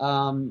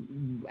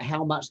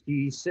 how much do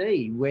you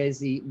see? Where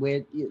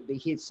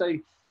the hit? So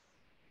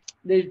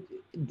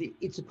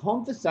it's a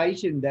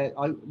conversation that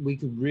we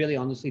could really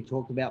honestly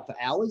talk about for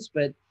hours.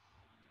 But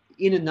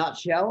in a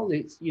nutshell,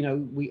 it's, you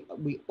know,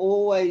 we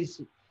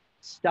always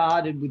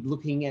started with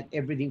looking at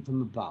everything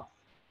from above,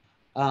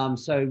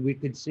 so we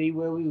could see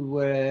where we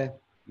were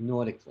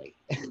nautically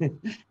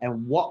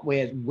and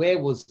where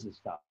was the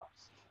stuff.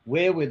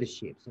 Where were the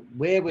ships?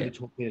 Where were the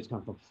torpedoes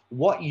coming from?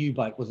 What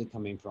U-boat was it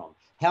coming from?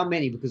 How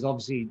many? Because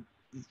obviously,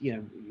 you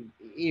know,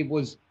 it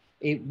was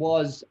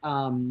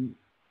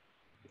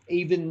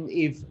even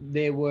if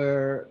there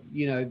were,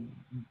 you know,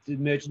 the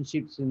merchant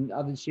ships and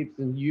other ships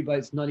and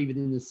U-boats not even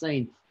in the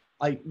scene,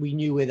 we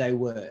knew where they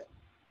were,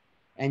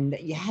 and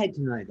you had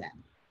to know that.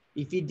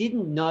 If you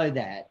didn't know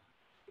that,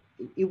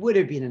 it would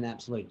have been an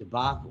absolute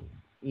debacle.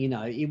 You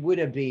know, it would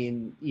have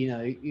been, you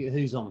know,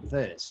 who's on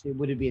first. It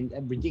would have been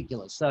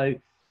ridiculous. So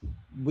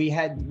we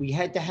had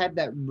to have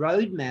that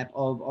roadmap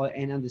of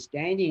an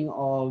understanding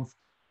of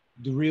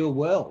the real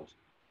world.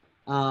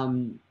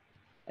 And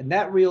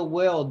that real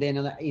world then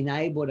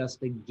enabled us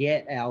to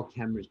get our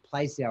cameras,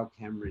 place our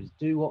cameras,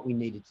 do what we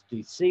needed to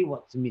do, see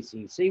what's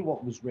missing, see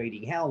what was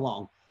reading, how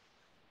long.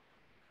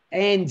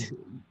 And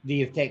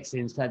the effects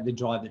then started to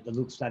drive it, the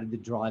look started to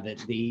drive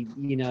it.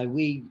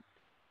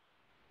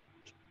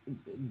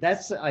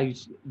 That's a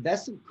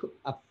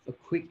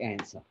quick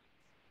answer.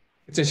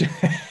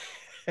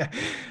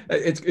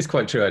 It's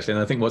quite true, actually.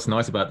 And I think what's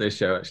nice about this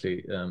show,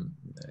 actually,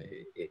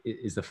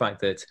 is the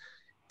fact that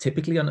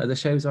typically on other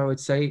shows, I would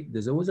say,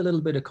 there's always a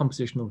little bit of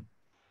compositional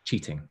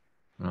cheating,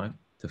 right,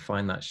 to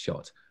find that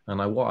shot.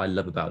 And what I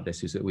love about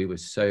this is that we were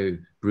so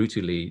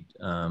brutally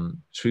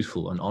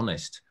truthful and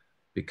honest,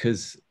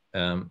 because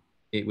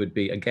it would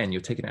be, again,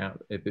 you're taking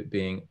out of it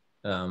being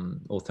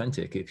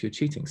authentic if you're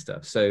cheating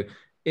stuff. So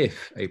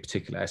if a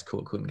particular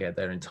escort couldn't get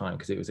there in time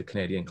because it was a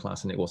Canadian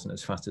class and it wasn't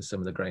as fast as some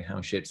of the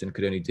Greyhound ships and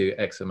could only do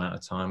X amount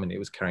of time and it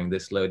was carrying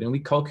this load, and we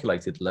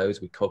calculated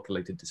loads, we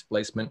calculated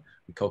displacement,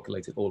 we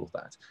calculated all of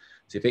that.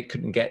 So if it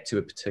couldn't get to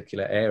a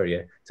particular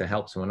area to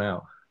help someone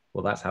out,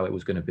 well, that's how it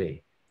was going to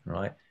be,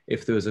 right?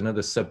 If there was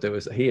another sub that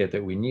was here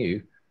that we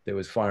knew that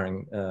was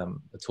firing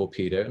a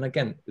torpedo, and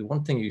again, the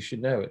one thing you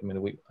should know, I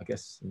mean, I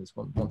guess there's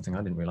one thing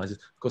I didn't realize is,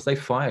 of course, they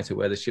fire to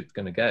where the ship's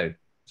going to go.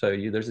 So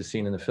there's a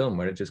scene in the film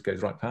where it just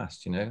goes right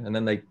past, you know, and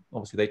then they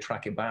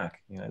track it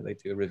back, you know, they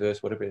do a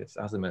reverse, whatever it's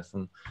azimuth,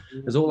 and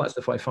there's all that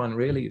stuff I find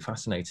really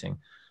fascinating.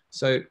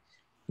 So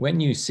when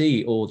you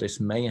see all this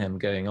mayhem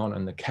going on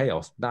and the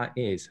chaos, that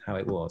is how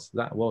it was.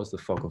 That was the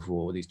fog of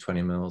war, these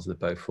 20 mils, the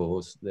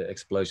Beauforts, the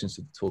explosions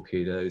of the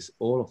torpedoes,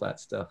 all of that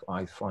stuff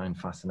I find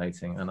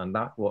fascinating. And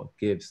that what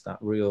gives that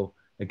real,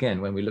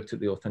 again, when we looked at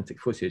the authentic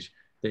footage,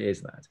 there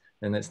is that.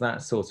 And it's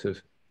that sort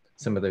of,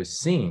 some of those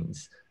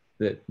scenes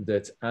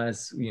that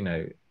as, you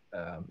know,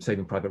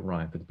 Saving Private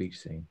Ryan for the beach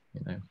scene,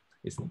 you know,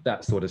 it's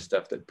that sort of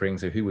stuff that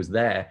brings who was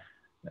there.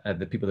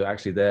 The people that are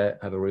actually there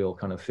have a real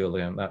kind of feel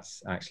that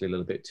that's actually a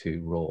little bit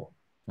too raw.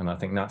 And I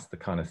think that's the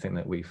kind of thing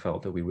that we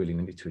felt that we really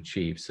needed to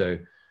achieve. So,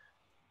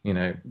 you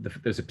know,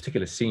 there's a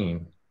particular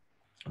scene,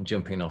 I'm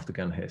jumping off the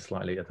gun here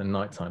slightly, at the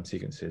nighttime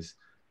sequences,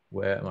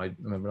 where I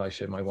remember I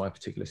showed my wife a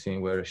particular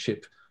scene where a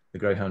ship, the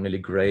Greyhound, nearly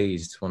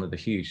grazed one of the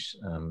huge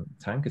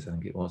tankers, I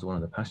think it was, one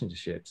of the passenger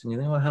ships. And you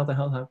know, well, how the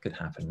hell that could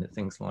happen?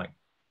 Things like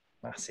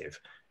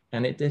massive.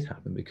 And it did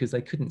happen because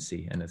they couldn't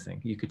see anything.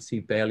 You could see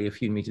barely a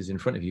few meters in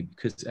front of you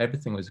because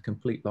everything was a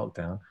complete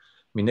lockdown. I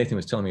mean, Nathan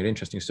was telling me an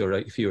interesting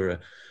story. If you were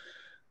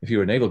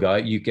a naval guy,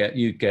 you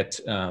get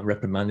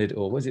reprimanded,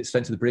 or was it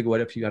sent to the brig or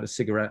whatever if you had a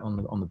cigarette on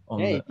the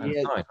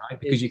side, right?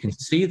 Because you can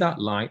see that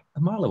light a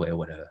mile away or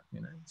whatever,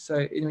 you know. So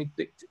I mean,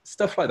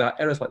 stuff like that,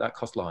 errors like that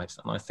cost lives,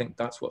 and I think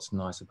that's what's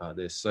nice about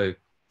this. So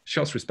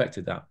shots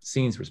respected that,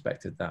 scenes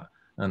respected that,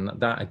 and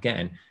that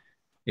again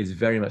is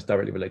very much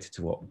directly related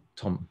to what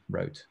Tom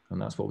wrote.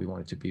 And that's what we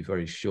wanted to be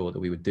very sure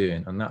that we were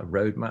doing. And that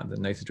roadmap that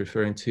Nathan's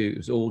referring to, it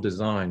was all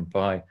designed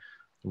by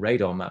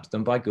radar maps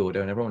done by Gordo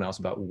and everyone else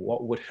about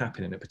what would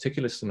happen in a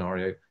particular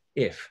scenario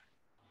if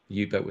the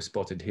U-boat was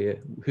spotted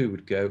here, who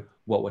would go,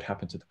 what would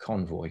happen to the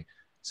convoy.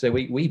 So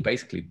we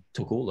basically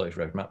took all those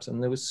roadmaps,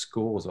 and there was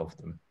scores of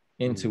them,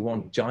 into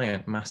one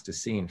giant master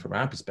scene from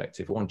our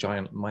perspective, one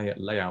giant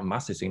layout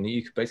master scene that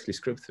you could basically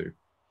script through,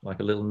 like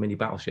a little mini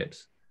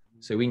battleships.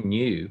 So we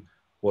knew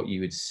what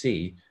you would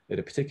see at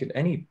a particular,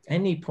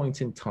 any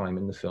point in time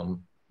in the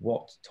film,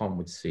 what Tom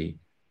would see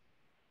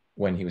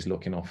when he was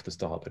looking off the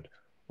starboard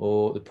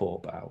or the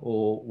port bow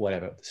or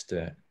whatever, the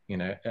stern, you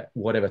know, at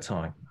whatever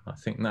time. I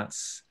think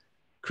that's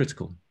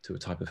critical to a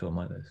type of film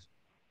like this.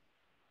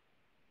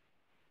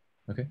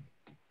 Okay.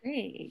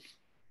 Great.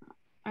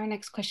 Our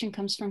next question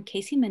comes from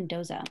Casey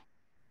Mendoza.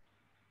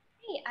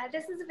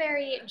 This is a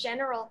very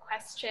general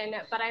question,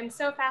 but I'm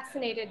so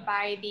fascinated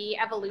by the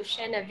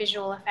evolution of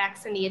visual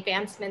effects and the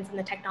advancements in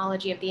the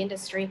technology of the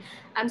industry.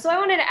 So I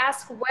wanted to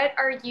ask, what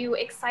are you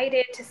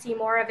excited to see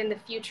more of in the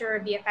future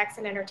of VFX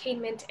and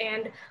entertainment,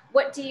 and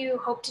what do you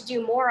hope to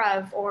do more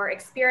of or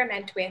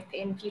experiment with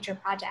in future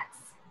projects?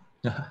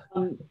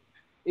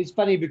 It's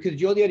funny because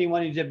you're the only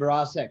one who's ever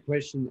asked that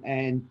question,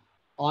 and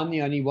I'm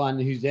the only one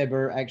who's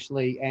ever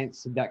actually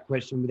answered that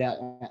question without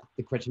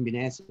the question being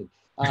answered.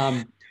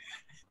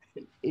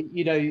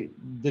 You know,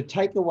 the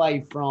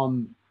takeaway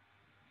from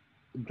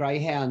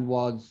Greyhound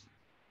was,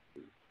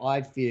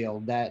 I feel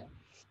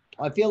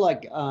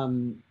like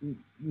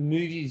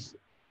movies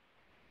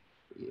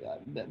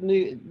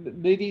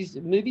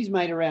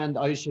made around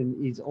ocean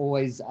is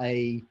always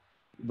a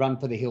run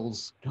for the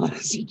hills kind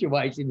of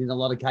situation in a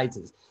lot of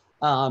cases.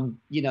 Water,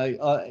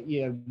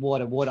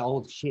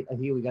 oh shit,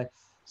 here we go.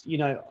 You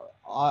know,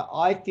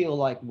 I feel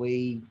like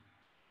we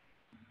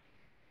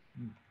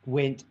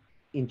went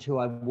into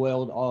a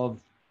world of,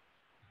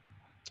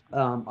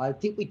 I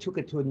think we took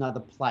it to another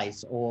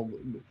place, or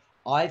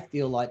I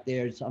feel like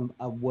there's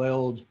a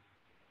world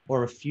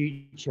or a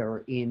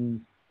future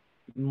in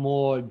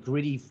more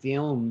gritty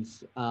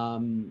films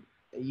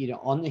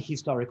on the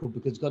historical,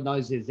 because God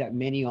knows there's that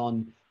many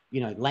on,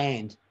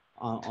 land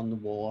on the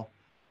war.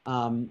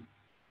 I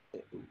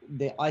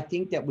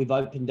think that we've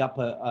opened up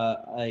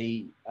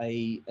an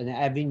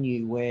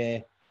avenue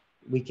where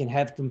we can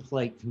have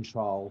complete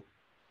control.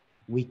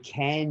 We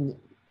can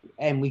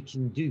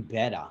do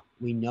better.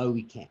 We know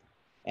we can.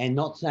 And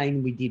not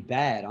saying we did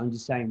bad. I'm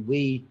just saying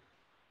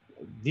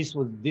this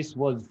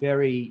was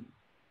very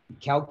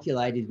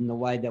calculated in the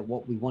way that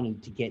what we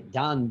wanted to get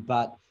done.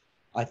 But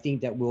I think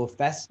that we were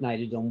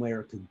fascinated on where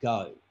it could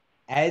go.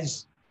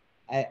 As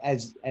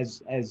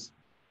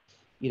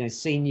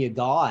senior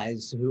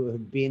guys who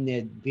have been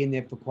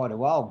there for quite a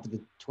while, for the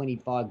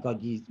 25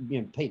 God years,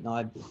 Pete and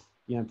I,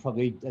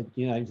 probably,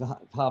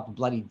 half a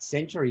bloody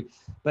century.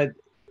 But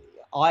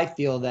I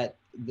feel that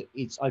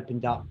it's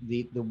opened up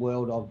the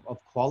world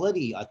of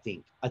quality. I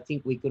think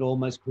we could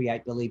almost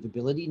create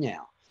believability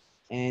now.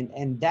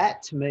 And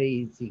that to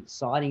me is the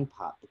exciting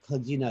part,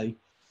 because, you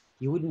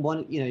wouldn't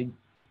want,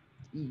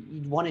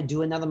 you'd want to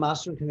do another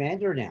Master and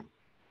Commander now.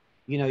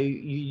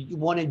 You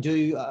want to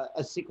do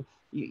a sequel.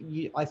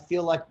 I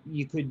feel like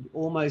you could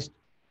almost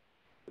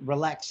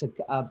relax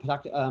a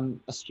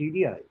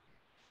studio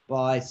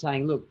by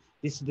saying, look,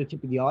 this is the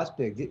tip of the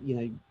iceberg.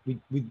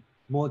 With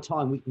more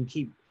time, we can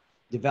keep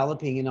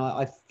developing. And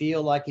I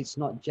feel like it's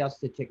not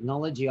just the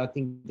technology. I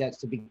think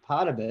that's a big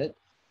part of it.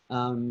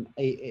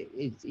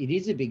 It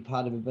is a big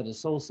part of it, but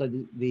it's also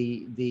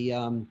the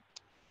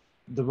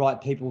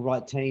right people,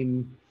 right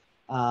team,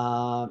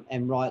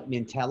 and right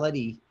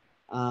mentality.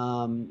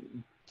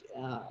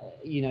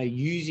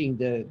 Using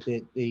it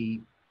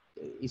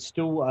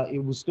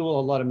was still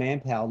a lot of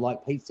manpower,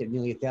 like Pete said,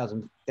 nearly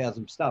 1,000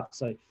 stuff.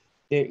 So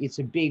it's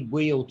a big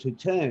wheel to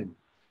turn,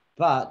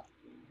 but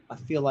I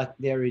feel like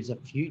there is a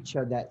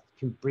future that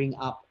can bring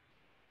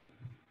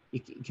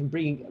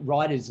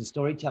writers and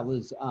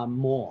storytellers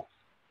more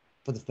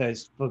for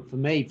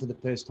me for the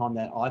first time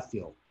that I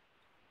feel.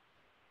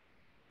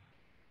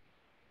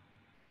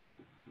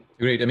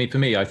 Agreed. I mean, for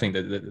me, I think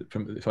that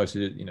if I was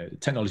to,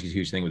 technology is a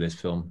huge thing with this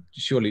film,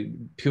 surely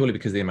purely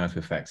because of the amount of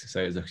effects. So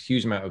there's a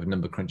huge amount of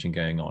number crunching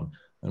going on.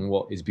 And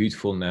what is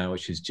beautiful now,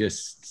 which is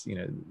just,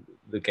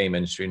 the game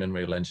industry and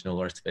Unreal Engine and all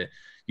the rest of it,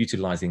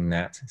 utilizing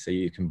that so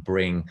you can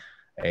bring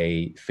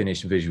a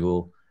finished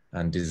visual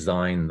and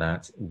design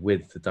that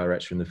with the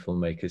director and the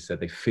filmmakers so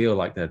they feel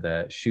like they're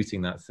there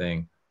shooting that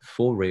thing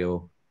for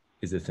real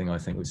is the thing I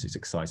think which is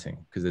exciting,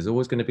 because there's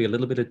always going to be a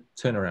little bit of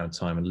turnaround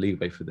time and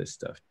leeway for this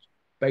stuff,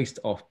 based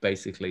off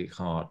basically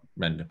hard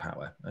render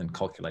power and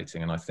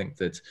calculating. And I think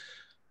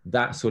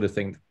that sort of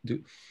thing,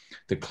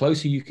 the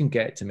closer you can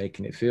get to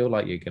making it feel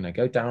like you're going to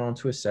go down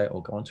onto a set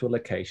or go onto a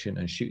location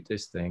and shoot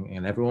this thing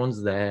and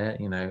everyone's there,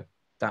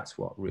 that's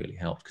what really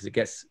helps, because it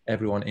gets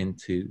everyone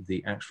into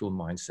the actual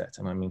mindset.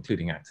 And I'm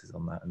including actors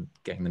on that and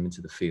getting them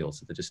into the field.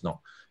 So they're just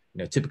not,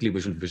 typically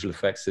visual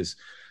effects is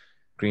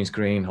green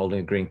screen, holding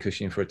a green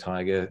cushion for a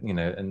tiger,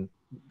 and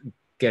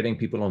getting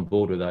people on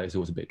board with that is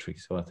always a bit tricky.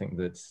 So I think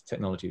that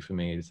technology for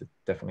me is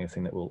definitely a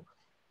thing that will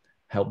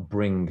help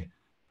bring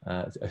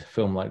a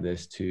film like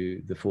this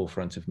to the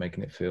forefront of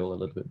making it feel a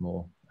little bit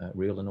more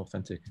real and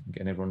authentic and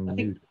getting everyone in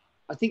the mood.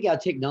 I think our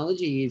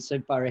technology is so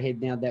far ahead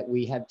now that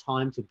we have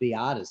time to be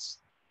artists.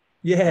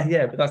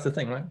 Yeah, but that's the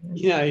thing, right?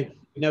 We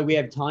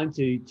have time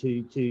to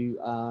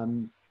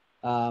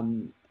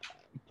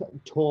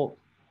talk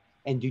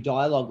and do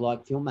dialogue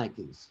like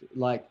filmmakers,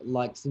 like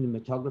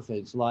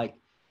cinematographers, like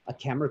a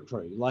camera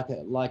crew, like a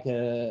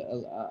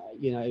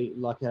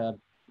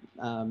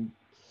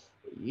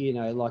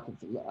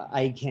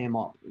cam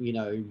op.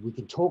 We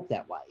can talk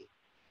that way,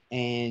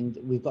 and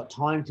we've got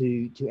time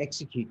to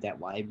execute that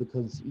way,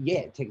 because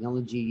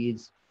technology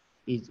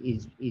is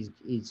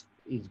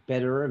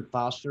better and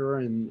faster,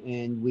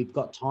 and we've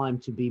got time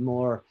to be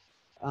more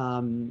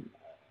filmic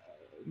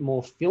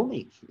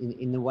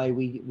in the way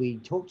we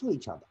talk to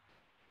each other.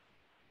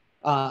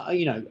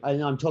 And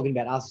I'm talking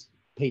about us,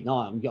 Pete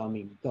and I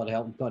mean, God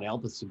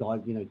help us, the guy,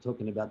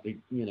 talking about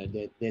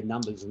their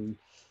numbers, and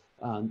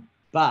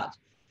but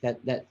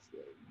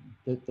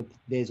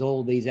there's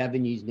all these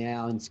avenues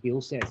now and skill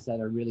sets that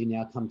are really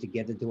now come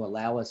together to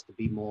allow us to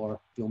be more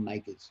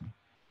filmmakers. I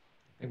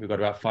think we've got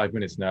about 5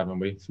 minutes now, haven't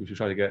we? So we should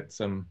try to get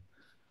some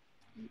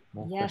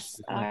more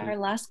questions. Yes, our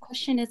last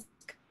question is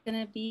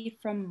going to be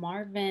from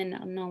Marvin.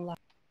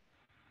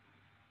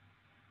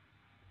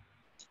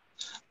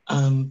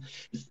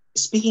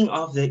 Speaking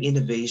of the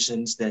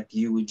innovations that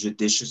you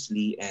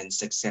judiciously and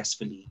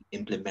successfully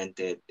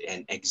implemented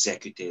and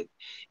executed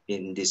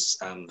in this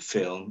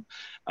film,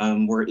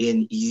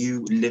 wherein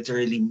you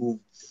literally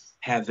moved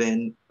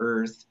heaven,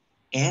 earth,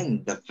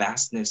 and the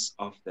vastness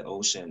of the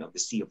ocean, of the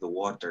sea, of the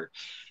water,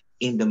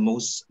 in the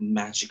most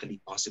magically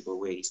possible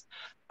ways.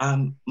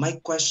 My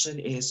question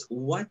is,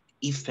 what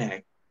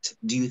effect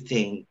do you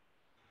think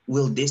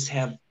will this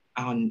have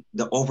on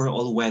the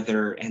overall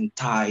weather and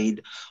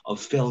tide of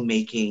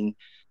filmmaking,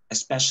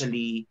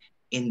 especially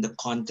in the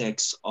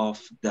context of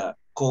the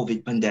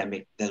COVID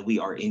pandemic that we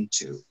are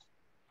into?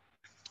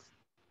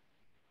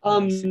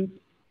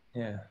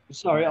 Yeah.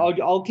 Sorry,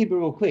 I'll keep it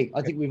real quick.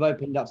 I think we've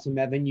opened up some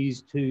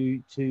avenues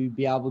to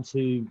be able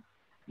to,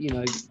 you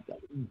know,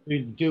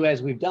 do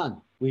as we've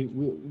done. We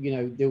you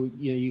know,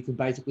 you can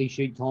basically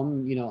shoot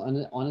Tom, you know,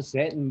 on a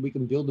set, and we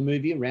can build the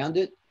movie around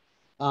it.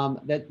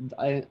 That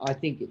I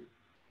think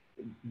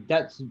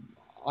that's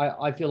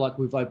I feel like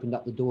we've opened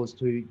up the doors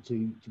to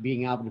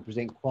being able to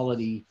present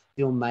quality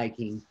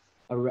filmmaking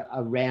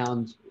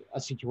around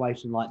a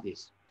situation like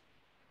this.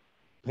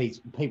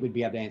 Pete would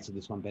be able to answer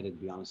this one better, to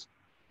be honest.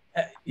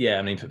 Yeah,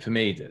 I mean, for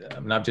me, I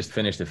mean, I've just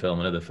finished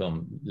another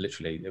film,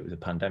 literally, it was a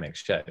pandemic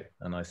show.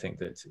 And I think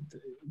that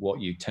what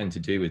you tend to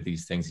do with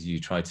these things is you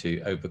try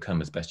to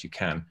overcome as best you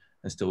can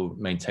and still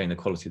maintain the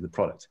quality of the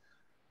product.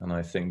 And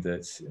I think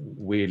that,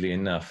 weirdly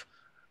enough,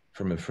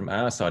 from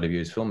our side of view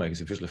as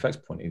filmmakers, a visual effects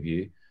point of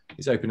view,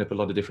 it's opened up a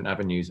lot of different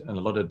avenues and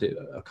a lot of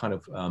kind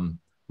of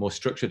more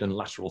structured and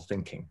lateral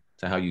thinking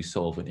to how you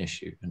solve an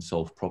issue and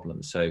solve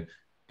problems. So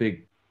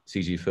big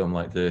CG film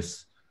like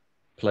this,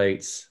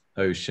 plates,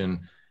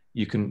 ocean,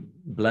 you can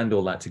blend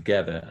all that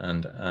together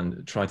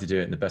and try to do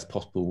it in the best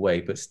possible way,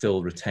 but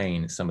still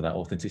retain some of that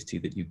authenticity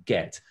that you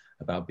get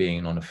about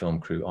being on a film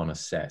crew on a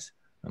set.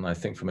 And I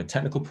think from a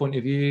technical point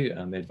of view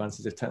and the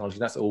advances of technology,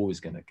 that's always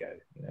going to go.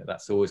 You know,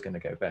 that's always going to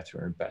go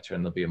better and better,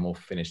 and there'll be a more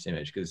finished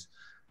image. Because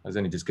I was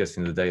only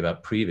discussing the other day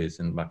about previs,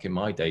 and back in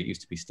my day, it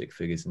used to be stick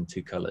figures in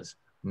 2 colors.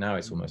 Now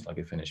it's almost like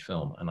a finished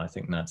film, and I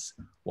think that's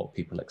what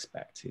people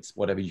expect. It's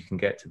whatever you can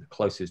get to the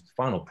closest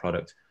final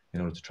product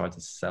in order to try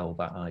to sell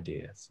that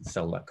idea,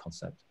 sell that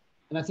concept.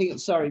 And I think,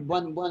 sorry,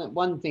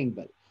 one thing,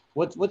 but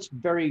what's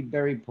very,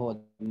 very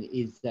important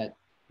is that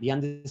the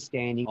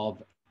understanding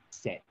of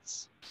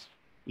sets.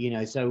 You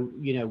know, so,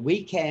 you know,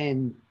 we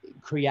can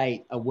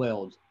create a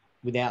world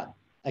without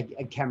a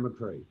camera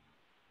crew,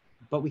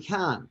 but we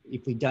can't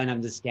if we don't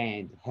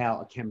understand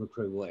how a camera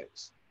crew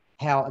works,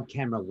 how a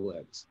camera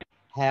works,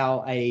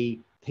 how a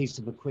piece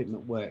of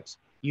equipment works.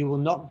 You will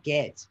not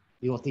get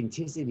the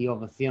authenticity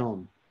of a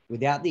film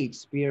without the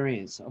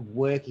experience of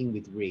working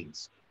with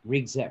rigs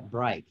that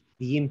break,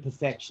 the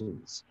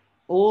imperfections.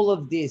 All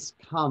of this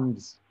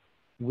comes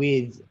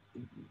with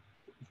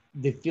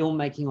the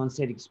filmmaking on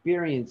set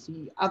experience.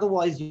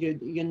 Otherwise, you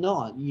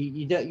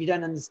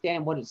don't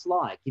understand what it's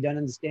like. You don't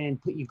understand.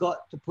 You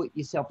got to put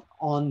yourself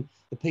on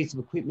the piece of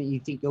equipment you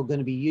think you're going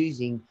to be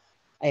using,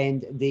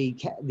 and the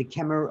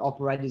camera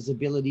operator's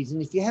abilities.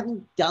 And if you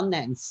haven't done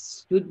that and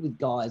stood with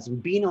guys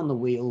and been on the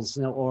wheels,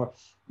 you know, or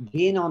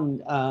been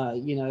on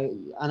you know,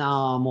 an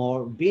arm,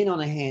 or been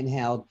on a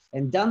handheld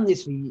and done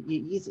this,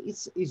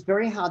 it's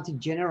very hard to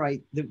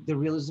generate the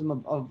realism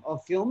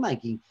of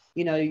filmmaking.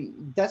 You know,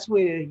 that's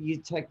where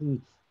you're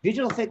taking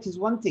visual effect is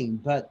one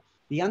thing, but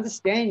the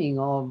understanding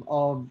of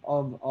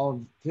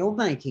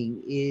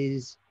filmmaking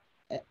is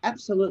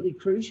absolutely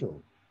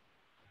crucial.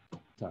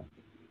 So.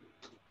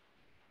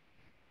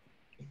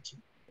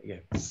 Yeah.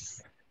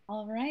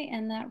 All right,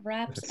 and that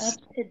wraps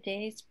up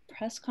today's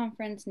press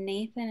conference.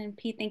 Nathan and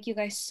Pete, thank you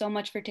guys so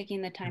much for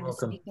taking the time to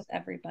speak with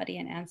everybody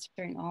and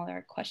answering all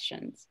our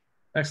questions.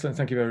 Excellent.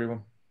 Thank you,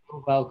 everyone.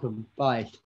 You're welcome. Bye.